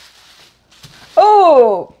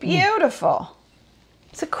 Oh, beautiful.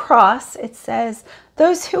 It's a cross. It says,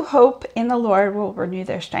 those who hope in the Lord will renew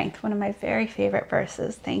their strength. One of my very favorite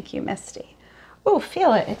verses. Thank you, Misty. Oh,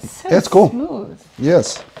 feel it. It's so cool. Smooth.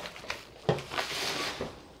 Yes.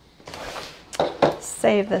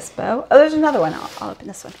 Save this bow. Oh, there's another one. I'll open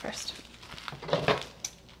this one first.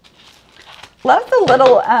 Love the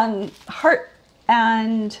little heart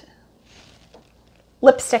and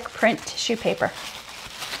lipstick print tissue paper.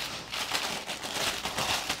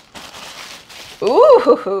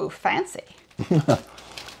 Ooh, fancy.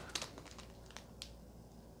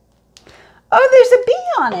 Oh, there's a bee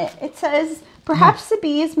on it. It says, perhaps the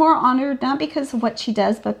bee is more honored not because of what she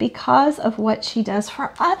does, but because of what she does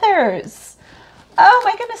for others. Oh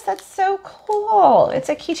my goodness, that's so cool. It's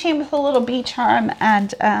a keychain with a little bee charm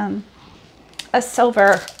and a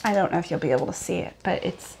silver, I don't know if you'll be able to see it, but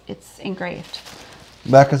it's engraved.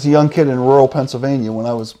 Back as a young kid in rural Pennsylvania, when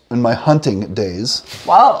I was in my hunting days,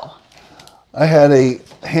 Whoa. I had a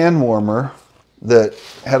hand warmer that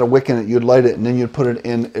had a wick in it. You'd light it and then you'd put it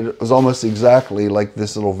in. It was almost exactly like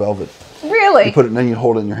this little velvet. Really? You put it and then you'd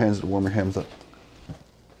hold it in your hands to warm your hands up.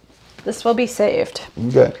 This will be saved.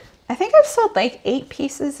 Okay. I think I've sold like 8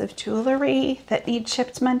 pieces of jewelry that need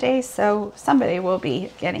shipped Monday, so somebody will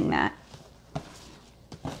be getting that.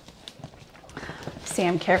 See,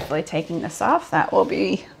 I'm carefully taking this off. That will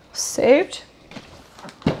be saved.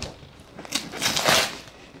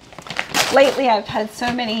 Lately, I've had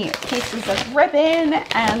so many pieces of ribbon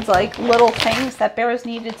and like little things that Bear's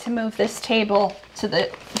needed to move this table to the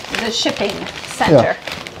shipping center.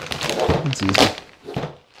 Yeah. It's easy.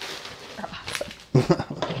 Awesome.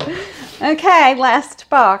 Okay, last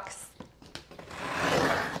box.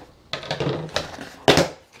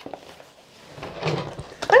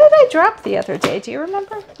 What did I drop the other day? Do you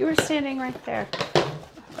remember? You were standing right there. I don't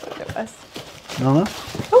know what it was. I don't know.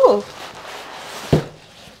 Ooh.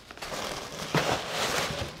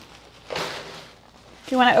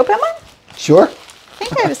 Do you want to open one? Sure. I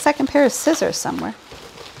think I have a second pair of scissors somewhere.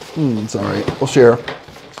 It's all right. We'll share.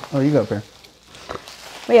 Oh, you got a pair.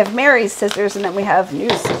 We have Mary's scissors and then we have new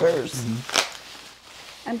scissors.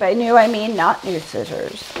 Mm-hmm. And by new, I mean not new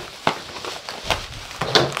scissors.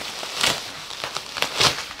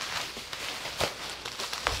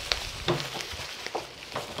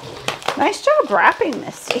 Nice job wrapping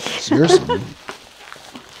this, Steve. Seriously.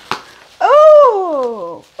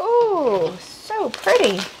 Oh, so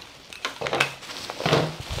pretty.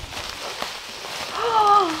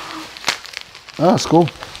 Oh, it's cool.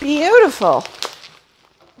 Beautiful.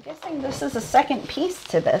 I'm guessing this is a second piece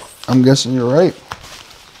to this. I'm guessing you're right.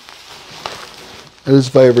 That is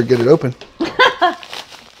if I ever get it open.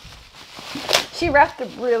 She wrapped it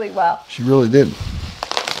really well. She really did.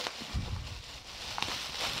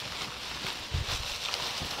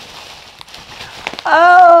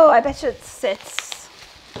 Oh, I bet you it sits.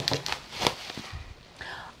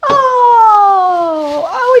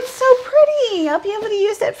 Oh, it's so pretty. I'll be able to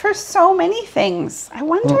use it for so many things. I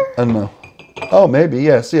wonder. Oh, I don't know. Oh, maybe.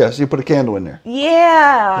 Yes. You put a candle in there.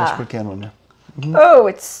 Yeah. Yes, put a candle in there. Mm-hmm. Oh,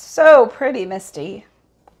 it's so pretty, Misty.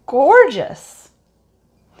 Gorgeous.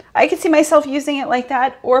 I could see myself using it like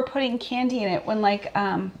that or putting candy in it when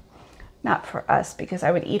not for us because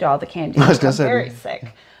I would eat all the candy. I was gonna say, I'm very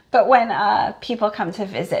sick. But when people come to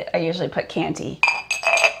visit, I usually put candy.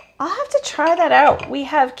 I'll have to try that out. We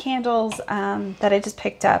have candles that I just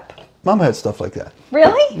picked up. Mom had stuff like that.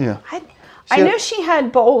 Really? Yeah. I know she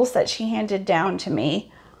had bowls that she handed down to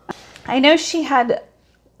me. I know she had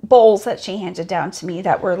bowls that she handed down to me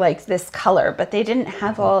that were like this color, but they didn't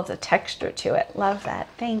have all of the texture to it. Love that.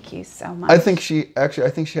 Thank you so much. I think she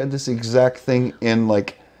had this exact thing in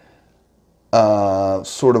like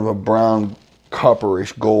sort of a brown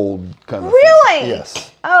copperish gold kind of Really? thing.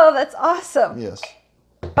 Yes. Oh, that's awesome. Yes.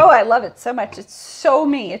 Oh, I love it so much. It's so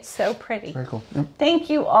me. It's so pretty. Very cool. Yep. Thank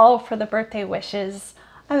you all for the birthday wishes.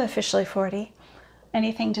 I'm officially 40.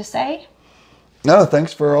 Anything to say? No,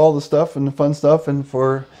 thanks for all the stuff and the fun stuff and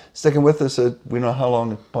for sticking with us. We know how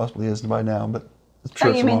long it possibly is by now, but I'm sure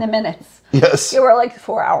Oh, you mean the minutes? Yes. You were like the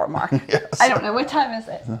 4-hour mark. Yes. I don't know. What time is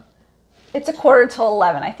it? It's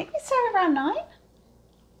 11:15. I think we started around 9.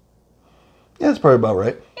 Yeah, that's probably about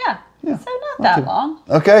right. Yeah. Yeah. So not that long.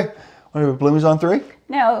 Okay. What are Bloomies on 3?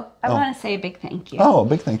 No, I want to say a big thank you. Oh,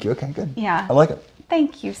 big thank you. Okay, good. Yeah. I like it.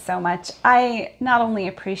 Thank you so much. I not only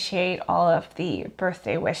appreciate all of the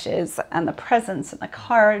birthday wishes and the presents and the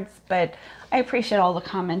cards, but I appreciate all the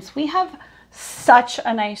comments. We have such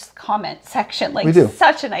a nice comment section, We do.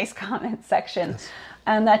 such a nice comment section. Yes.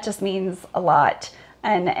 And that just means a lot.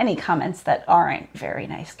 And any comments that aren't very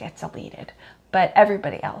nice gets deleted. But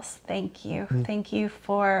everybody else, thank you. Thank you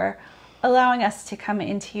for allowing us to come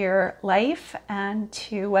into your life and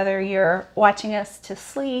to whether you're watching us to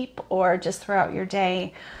sleep or just throughout your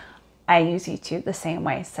day. I use YouTube the same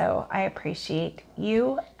way. So I appreciate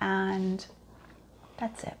you and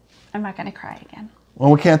that's it. I'm not going to cry again.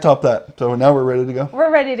 Well, we can't top that. So now we're ready to go.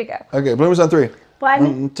 We're ready to go. Okay, Bloomies on 3.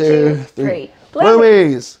 1, 2, 3.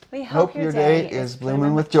 Bloomies! We hope your day is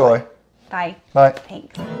blooming with joy. Bye. Bye.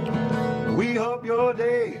 Thanks. We hope your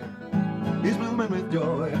day is blooming with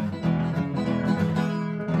joy.